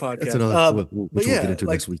 That's another podcast. We'll get into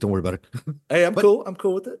next week. Don't worry about it. Hey, I'm cool. I'm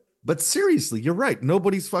cool with it. But seriously, you're right.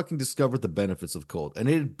 Nobody's fucking discovered the benefits of cold, and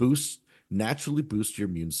it naturally boosts your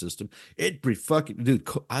immune system. It be fucking, dude,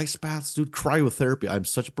 ice baths, dude, cryotherapy. I'm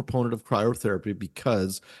such a proponent of cryotherapy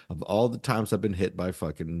because of all the times I've been hit by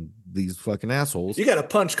these fucking assholes. You got a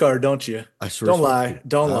punch card, don't you? I sure don't lie.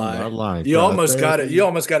 Don't lie. I'm not lying. You almost got it. You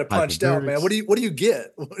almost got it punched out, man. What do you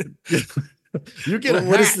get? You get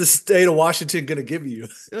what is the state of Washington going to give you?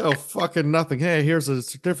 Oh, fucking nothing. Hey, here's a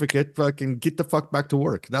certificate. Fucking get the fuck back to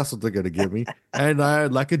work. That's what they're going to give me. And I,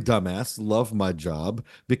 like a dumbass, love my job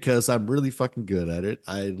because I'm really fucking good at it.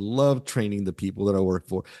 I love training the people that I work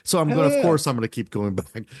for. So of course, I'm going to keep going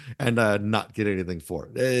back and not get anything for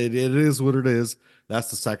it. It is what it is. That's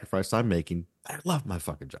the sacrifice I'm making. I love my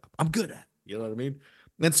fucking job. I'm good at it. You know what I mean?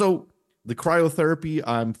 And so the cryotherapy,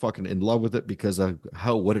 I'm fucking in love with it because of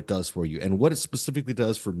what it does for you. And what it specifically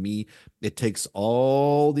does for me, it takes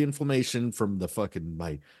all the inflammation from the fucking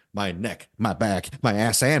my neck, my back, my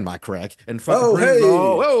ass, and my crack, and fucking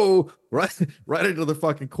brings it right into the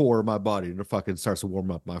fucking core of my body, and it fucking starts to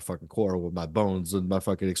warm up my fucking core with my bones, and my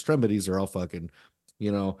fucking extremities are all fucking,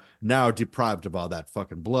 now deprived of all that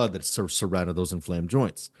fucking blood that surrounded those inflamed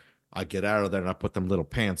joints. I get out of there and I put them little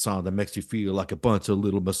pants on that makes you feel like a bunch of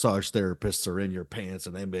little massage therapists are in your pants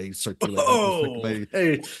and they may circulate.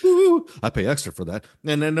 Hey. I pay extra for that.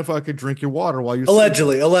 And then if I could drink your water while you're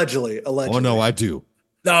allegedly. Oh no, I do.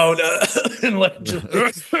 No,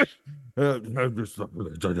 allegedly. This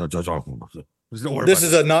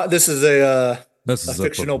is a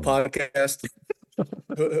fictional podcast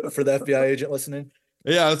for the FBI agent listening.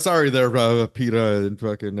 Yeah, sorry there, PETA and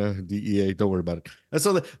fucking DEA. Don't worry about it. And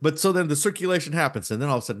so then the circulation happens, and then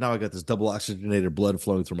all of a sudden now I got this double oxygenated blood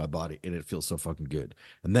flowing through my body, and it feels so fucking good.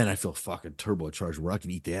 And then I feel fucking turbocharged where I can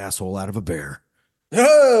eat the asshole out of a bear.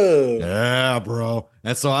 Oh yeah, bro.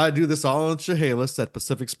 And so I do this all in Chehalis at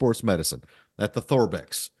Pacific Sports Medicine at the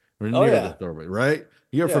Thorbex. The Thorbex, right?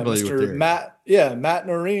 You're familiar with it. Matt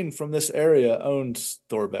Noreen from this area owns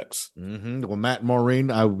Thorbex. Well, Matt Noreen,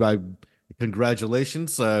 I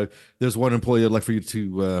congratulations. There's one employee I'd like for you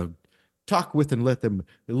to talk with and let them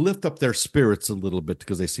lift up their spirits a little bit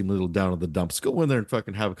because they seem a little down in the dumps. Go in there and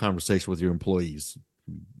fucking have a conversation with your employees.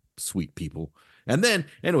 Sweet people. And then,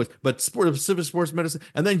 anyways, but Pacific Sports Medicine.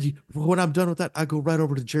 And then when I'm done with that, I go right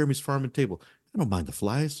over to Jeremy's farm and table. I don't mind the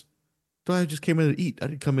flies. I just came in to eat. I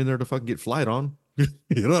didn't come in there to fucking get flied on. You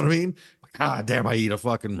know what I mean? God damn, I eat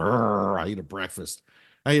a breakfast.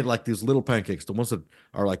 I ate like these little pancakes, the ones that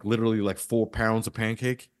are like literally like 4 pounds of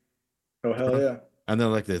pancake. Oh, hell yeah. And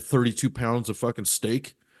then like the 32 pounds of fucking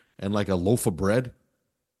steak and like a loaf of bread.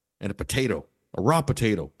 and a potato, a raw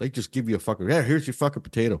potato. They just give you a fucking, yeah, here's your fucking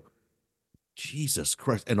potato. Jesus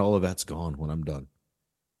Christ. And all of that's gone when I'm done.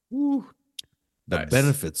 Woo. The Nice.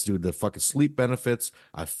 benefits, dude, the fucking sleep benefits.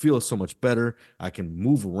 I feel so much better. I can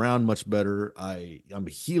move around much better. I'm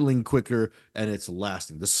healing quicker and it's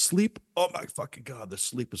lasting. The sleep, oh my fucking God, the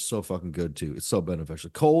sleep is so fucking good too. It's so beneficial.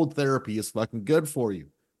 Cold therapy is fucking good for you.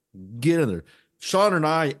 Get in there. Sean and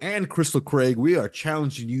I and Crystal Craig, we are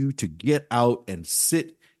challenging you to get out and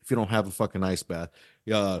sit if you don't have a fucking ice bath.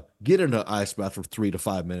 Get in an ice bath for 3 to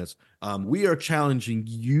 5 minutes. We are challenging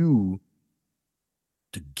you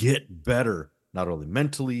to get better, not only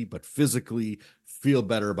mentally, but physically, feel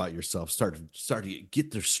better about yourself, start to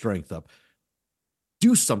get their strength up.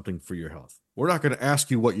 Do something for your health. We're not going to ask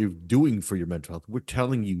you what you're doing for your mental health. We're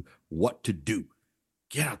telling you what to do.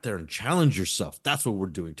 Get out there and challenge yourself. That's what we're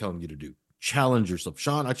doing, telling you to do. Challenge yourself.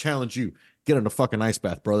 Sean, I challenge you. Get in a fucking ice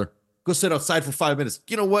bath, brother. Go sit outside for 5 minutes.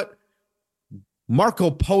 You know what? Marco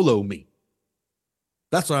Polo me.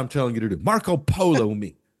 That's what I'm telling you to do. Marco Polo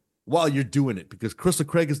me while you're doing it, because Crystal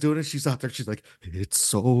Craig is doing it. She's out there. She's like, it's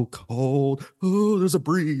so cold. Oh, there's a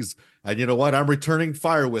breeze. And you know what? I'm returning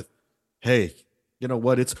fire with, hey, you know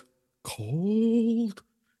what? It's cold.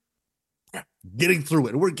 Getting through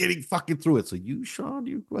it. We're getting fucking through it. So you, Sean,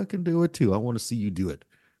 you fucking do it too. I want to see you do it.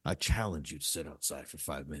 I challenge you to sit outside for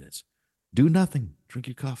 5 minutes. Do nothing. Drink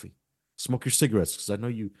your coffee. Smoke your cigarettes, because I know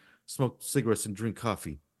you smoke cigarettes and drink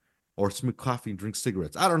coffee, or smoke coffee and drink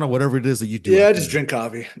cigarettes. I don't know, whatever it is that you do. Yeah, I just drink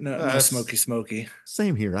coffee. No, no Yes. smoky.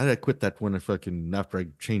 Same here. I quit that when after I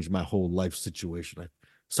changed my whole life situation. I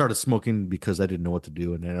started smoking because I didn't know what to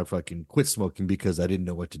do, and then I fucking quit smoking because I didn't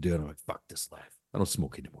know what to do. And I'm like, fuck this life. I don't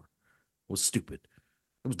smoke anymore. It was stupid.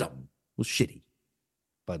 It was dumb. It was shitty.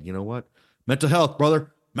 But you know what? Mental health,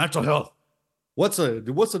 brother. Mental health. What's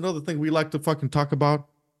another thing we like to fucking talk about?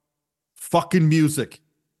 Fucking music.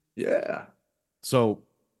 Yeah. So,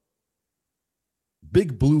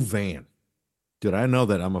 Big Blue Van. Dude, I know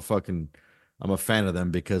that I'm a fan of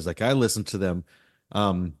them because like I listen to them.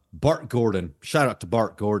 Bart Gordon, shout out to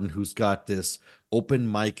Bart Gordon, who's got this open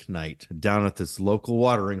mic night down at this local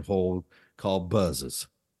watering hole called Buzzes.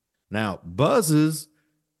 Now, Buzzes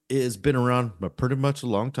has been around pretty much a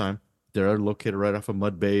long time. They're located right off of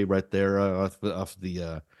Mud Bay, right there off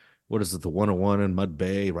the what is it, the 101 in Mud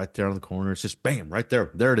Bay, right there on the corner. It's just bam, right there.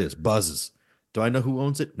 There it is, Buzzes. Do I know who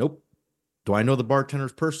owns it? Nope. Do I know the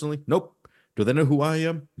bartenders personally? Nope. Do they know who I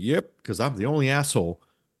am? Yep, because I'm the only asshole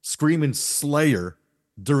screaming Slayer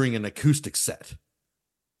during an acoustic set.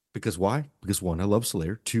 Because why? Because one, I love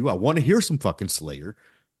Slayer. Two, I want to hear some fucking Slayer.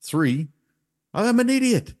 Three, I'm an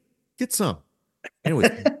idiot. Get some.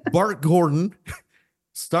 Anyway, Bart Gordon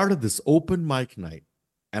started this open mic night,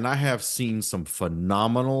 and I have seen some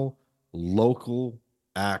phenomenal local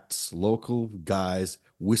acts, local guys.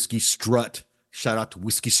 Whiskey Strut. Shout out to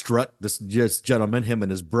Whiskey Strut, this gentleman, him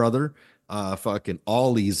and his brother. Fucking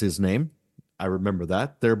Ollie's his name. I remember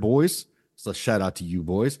that. They're boys. So shout out to you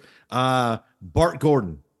boys. Bart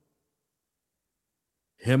Gordon,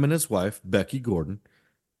 him and his wife, Becky Gordon,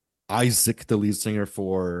 Isaac, the lead singer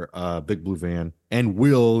for Big Blue Van, and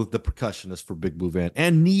Will, the percussionist for Big Blue Van,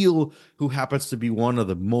 and Neil, who happens to be one of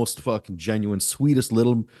the most fucking genuine, sweetest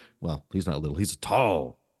little, well, he's not little, he's a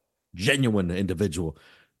tall, genuine individual.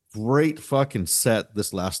 Great fucking set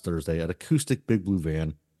this last Thursday at Acoustic Big Blue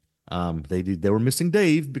Van. They were missing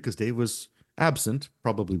Dave because Dave was absent,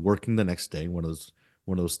 probably working the next day. One of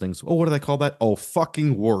those things. Oh, what do they call that? Oh,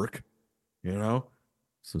 fucking work. You know?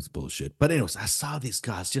 So it's bullshit. But anyways, I saw these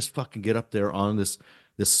guys just fucking get up there on this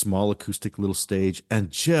small acoustic little stage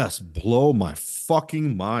and just blow my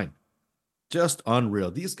fucking mind. Just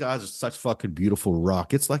unreal. These guys are such fucking beautiful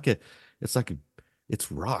rock. It's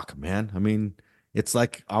rock, man. I mean, it's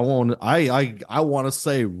like I want to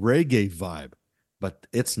say reggae vibe, but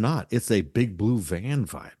it's not. It's a Big Blue Van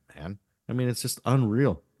vibe, man. I mean, it's just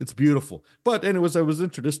unreal. It's beautiful. But anyways, I was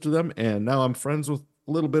introduced to them, and now I'm friends with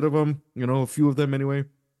a little bit of them, a few of them anyway.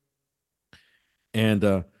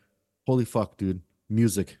 And holy fuck, dude.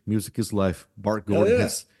 Music is life. Bart Gordon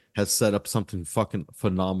has set up something fucking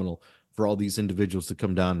phenomenal for all these individuals to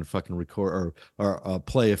come down and fucking record or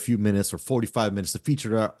play a few minutes or 45 minutes. The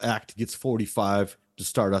featured act gets 45 to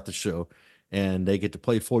start out the show, and they get to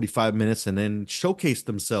play 45 minutes and then showcase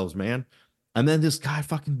themselves, man. And then this guy,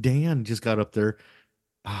 fucking Dan, just got up there.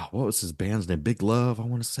 What was his band's name? Big Love, I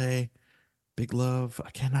want to say. Big Love. I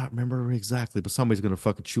cannot remember exactly, but somebody's gonna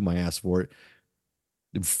fucking chew my ass for it.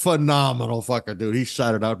 Phenomenal fucking dude. He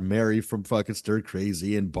shouted out Mary from fucking Stir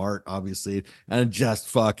Crazy and Bart, obviously, and just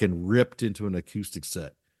fucking ripped into an acoustic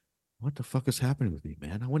set. What the fuck is happening with me,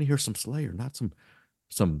 man? I want to hear some Slayer, not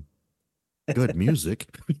some good music.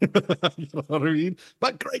 You know what I mean?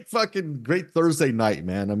 But great Thursday night,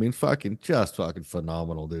 man. I mean, just fucking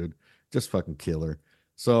phenomenal, dude. Just fucking killer.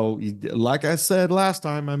 So, like I said last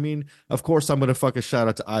time, I mean, of course, I'm gonna fucking shout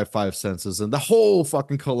out to I5 Senses and the whole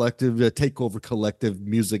fucking collective, takeover collective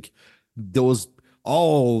music. Those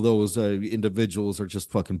all those individuals are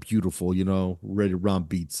just fucking beautiful, you know, ready to run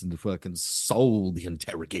beats and the fucking Soul the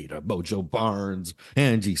Interrogator, Mojo Barnes,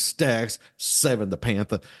 Angie Stacks, Seven the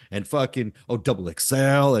Panther, and fucking Double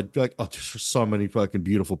XL, and like just so many fucking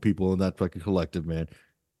beautiful people in that fucking collective, man.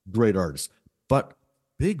 Great artists. But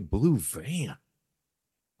Big Blue Van,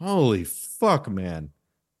 holy fuck, man.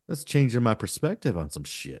 That's changing my perspective on some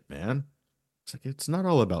shit, man. It's like it's not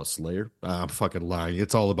all about Slayer. I'm fucking lying.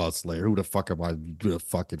 It's all about Slayer. Who the fuck am I? Who the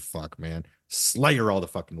fucking fuck, man? Slayer all the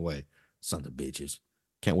fucking way. Sons of bitches.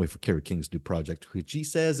 Can't wait for Kerry King's new project, which he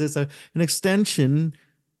says is an extension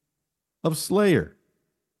of Slayer.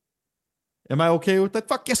 Am I okay with that?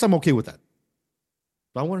 Fuck yes, I'm okay with that.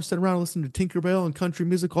 Do I want to sit around and listen to Tinkerbell and country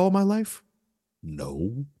music all my life?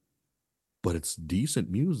 No. But it's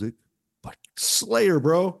decent music. But Slayer,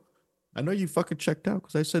 bro. I know you fucking checked out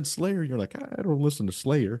because I said Slayer. You're like, I don't listen to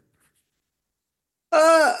Slayer.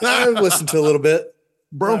 I've listened to a little bit.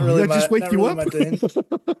 Bro, really I just wake you really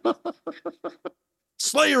up.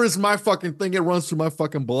 Slayer is my fucking thing. It runs through my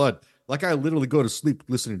fucking blood. Like I literally go to sleep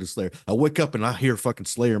listening to Slayer. I wake up and I hear fucking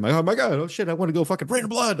Slayer. I'm like, oh my God, oh shit, I want to go fucking Rain of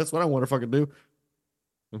Blood. That's what I want to fucking do.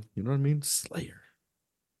 You know what I mean? Slayer.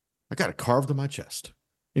 I got it carved on my chest.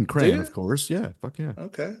 In crayon, of course. Yeah, fuck yeah.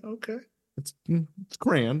 Okay. It's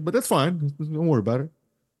crayon, but that's fine. Don't worry about it.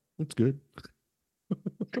 It's good.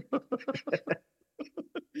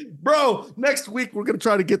 Bro, next week we're gonna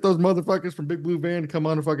try to get those motherfuckers from Big Blue Van to come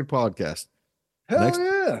on the fucking podcast.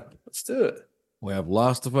 Yeah, let's do it. We have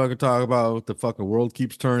lots to fucking talk about. The fucking world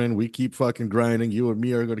keeps turning. We keep fucking grinding. You and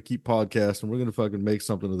me are gonna keep podcasting. We're gonna fucking make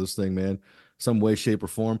something of this thing, man. Some way, shape, or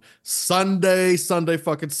form. Sunday,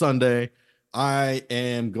 fucking Sunday. I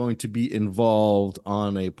am going to be involved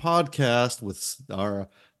on a podcast with our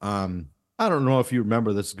I don't know if you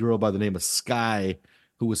remember this girl by the name of Sky,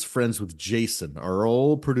 who was friends with Jason, our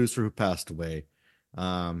old producer who passed away.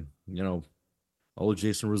 You know, old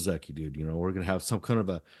Jason Rozecki, dude. You know, we're gonna have some kind of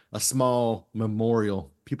a small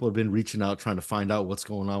memorial. People have been reaching out trying to find out what's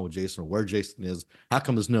going on with Jason or where Jason is. How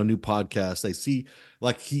come there's no new podcast? They see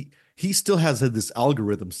like he still has this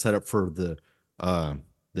algorithm set up for the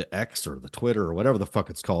X or the Twitter or whatever the fuck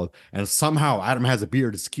it's called. And somehow Adam Has a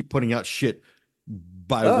Beard is keep putting out shit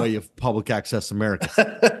by way of Public Access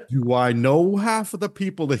America. Do I know half of the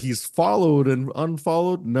people that he's followed and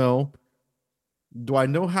unfollowed? No. Do I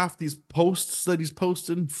know half these posts that he's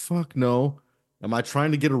posting? Fuck no. Am I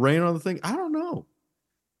trying to get a rein on the thing? I don't know.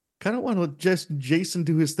 Kind of want to just Jason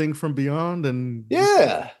do his thing from beyond and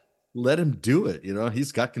let him do it. You know,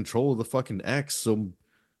 he's got control of the fucking X. So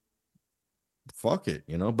fuck it,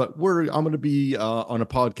 you know. But I'm going to be on a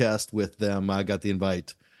podcast with them. I got the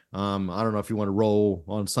invite. I don't know if you want to roll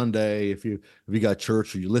on Sunday, if you got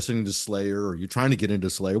church or you're listening to Slayer or you're trying to get into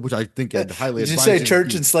Slayer, which I think I'd highly advise. Did you say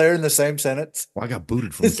church and Slayer in the same sentence? Well, I got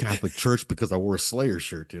booted from the Catholic Church because I wore a Slayer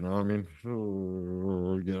shirt. You know what I mean?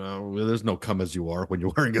 You know, there's no come as you are when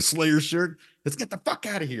you're wearing a Slayer shirt. Let's get the fuck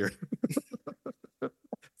out of here.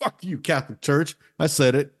 Fuck you, Catholic Church. I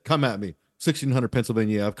said it. Come at me. 1600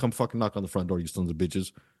 Pennsylvania Ave. Come fucking knock on the front door, you sons of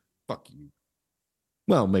bitches. Fuck you.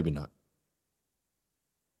 Well, maybe not.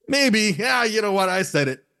 Maybe. Yeah, you know what? I said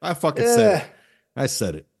it. I fucking said it. I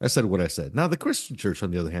said it. I said what I said. Now, the Christian church, on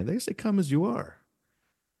the other hand, they say come as you are.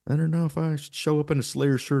 I don't know if I should show up in a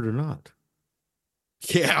Slayer shirt or not.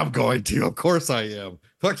 Yeah, I'm going to. Of course I am.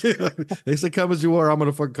 Fuck yeah. They say come as you are. I'm going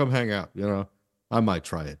to fucking come hang out. You know, I might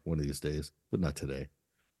try it one of these days, but not today.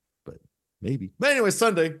 But maybe. But anyway,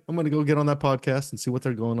 Sunday, I'm going to go get on that podcast and see what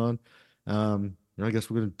they're going on. You know, I guess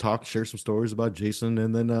we're going to share some stories about Jason,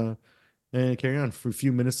 and then and carry on for a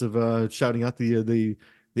few minutes of shouting out the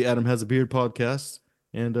Adam Has a Beard podcast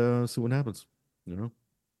and see what happens. You know.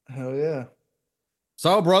 Hell yeah.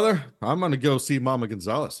 So, brother, I'm going to go see Mama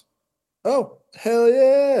Gonzalez. Oh, hell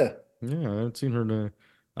yeah. Yeah, I haven't seen her.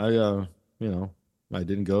 You know, I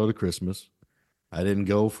didn't go to Christmas. I didn't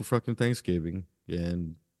go for fucking Thanksgiving.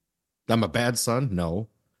 And I'm a bad son? No.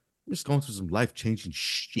 I'm just going through some life-changing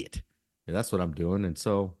shit. And that's what I'm doing. And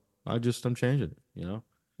so I'm changing it, you know?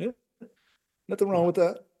 Yeah. Nothing wrong with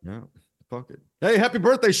that. Yeah. Fuck it. Hey, happy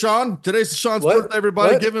birthday, Sean. Today's Sean's birthday,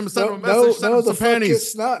 everybody. Give him send him a message. Send him some panties.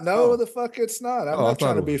 It's not. No, the fuck it's not. I'm not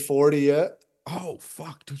trying to be 40 yet. Oh,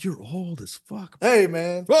 fuck, dude. You're old as fuck. Hey,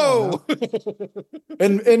 man. Whoa.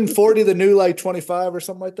 In 40, the new like 25 or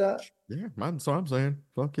something like that. Yeah, so I'm saying.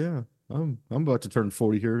 Fuck yeah. I'm about to turn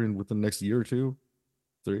 40 here in within the next year or two,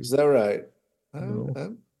 three. Is that right? No.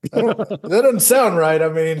 I don't, that doesn't sound right. I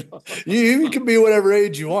mean, you can be whatever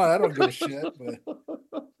age you want. I don't give a shit.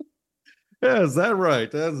 But Yeah, is that right?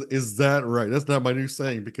 Is that right? That's not my new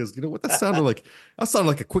saying because you know what that sounded like? That sounded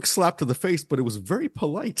like a quick slap to the face, but it was very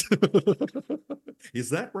polite. Is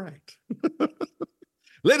that right?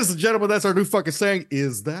 Ladies and gentlemen, that's our new fucking saying.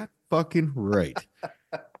 Is that fucking right?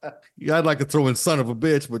 Yeah, I'd like to throw in son of a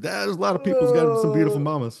bitch, but there's a lot of people's got some beautiful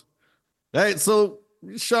mamas. Hey, so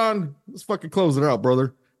Sean, let's fucking close it out,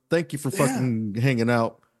 brother. Thank you for fucking hanging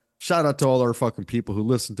out. Shout out to all our fucking people who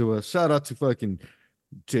listen to us. Shout out to fucking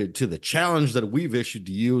to the challenge that we've issued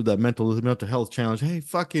to you, that mental health challenge. Hey,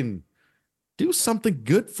 fucking do something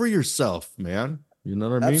good for yourself, man. You know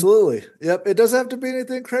what I mean? Absolutely. Yep. It doesn't have to be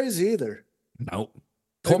anything crazy either. No.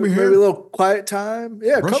 Comb your hair. Maybe a little quiet time.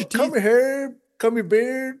 Yeah. Comb your hair, comb your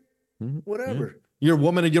beard, whatever. Yeah. You're a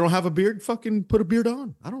woman and you don't have a beard, fucking put a beard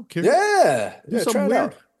on. I don't care. Yeah. Do something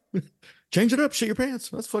weird. Change it up, shit your pants.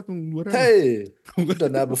 That's fucking whatever. Hey, I've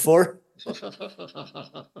done that before.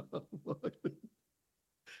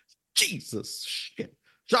 Jesus shit.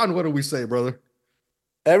 John, what do we say, brother?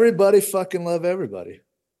 Everybody fucking love everybody.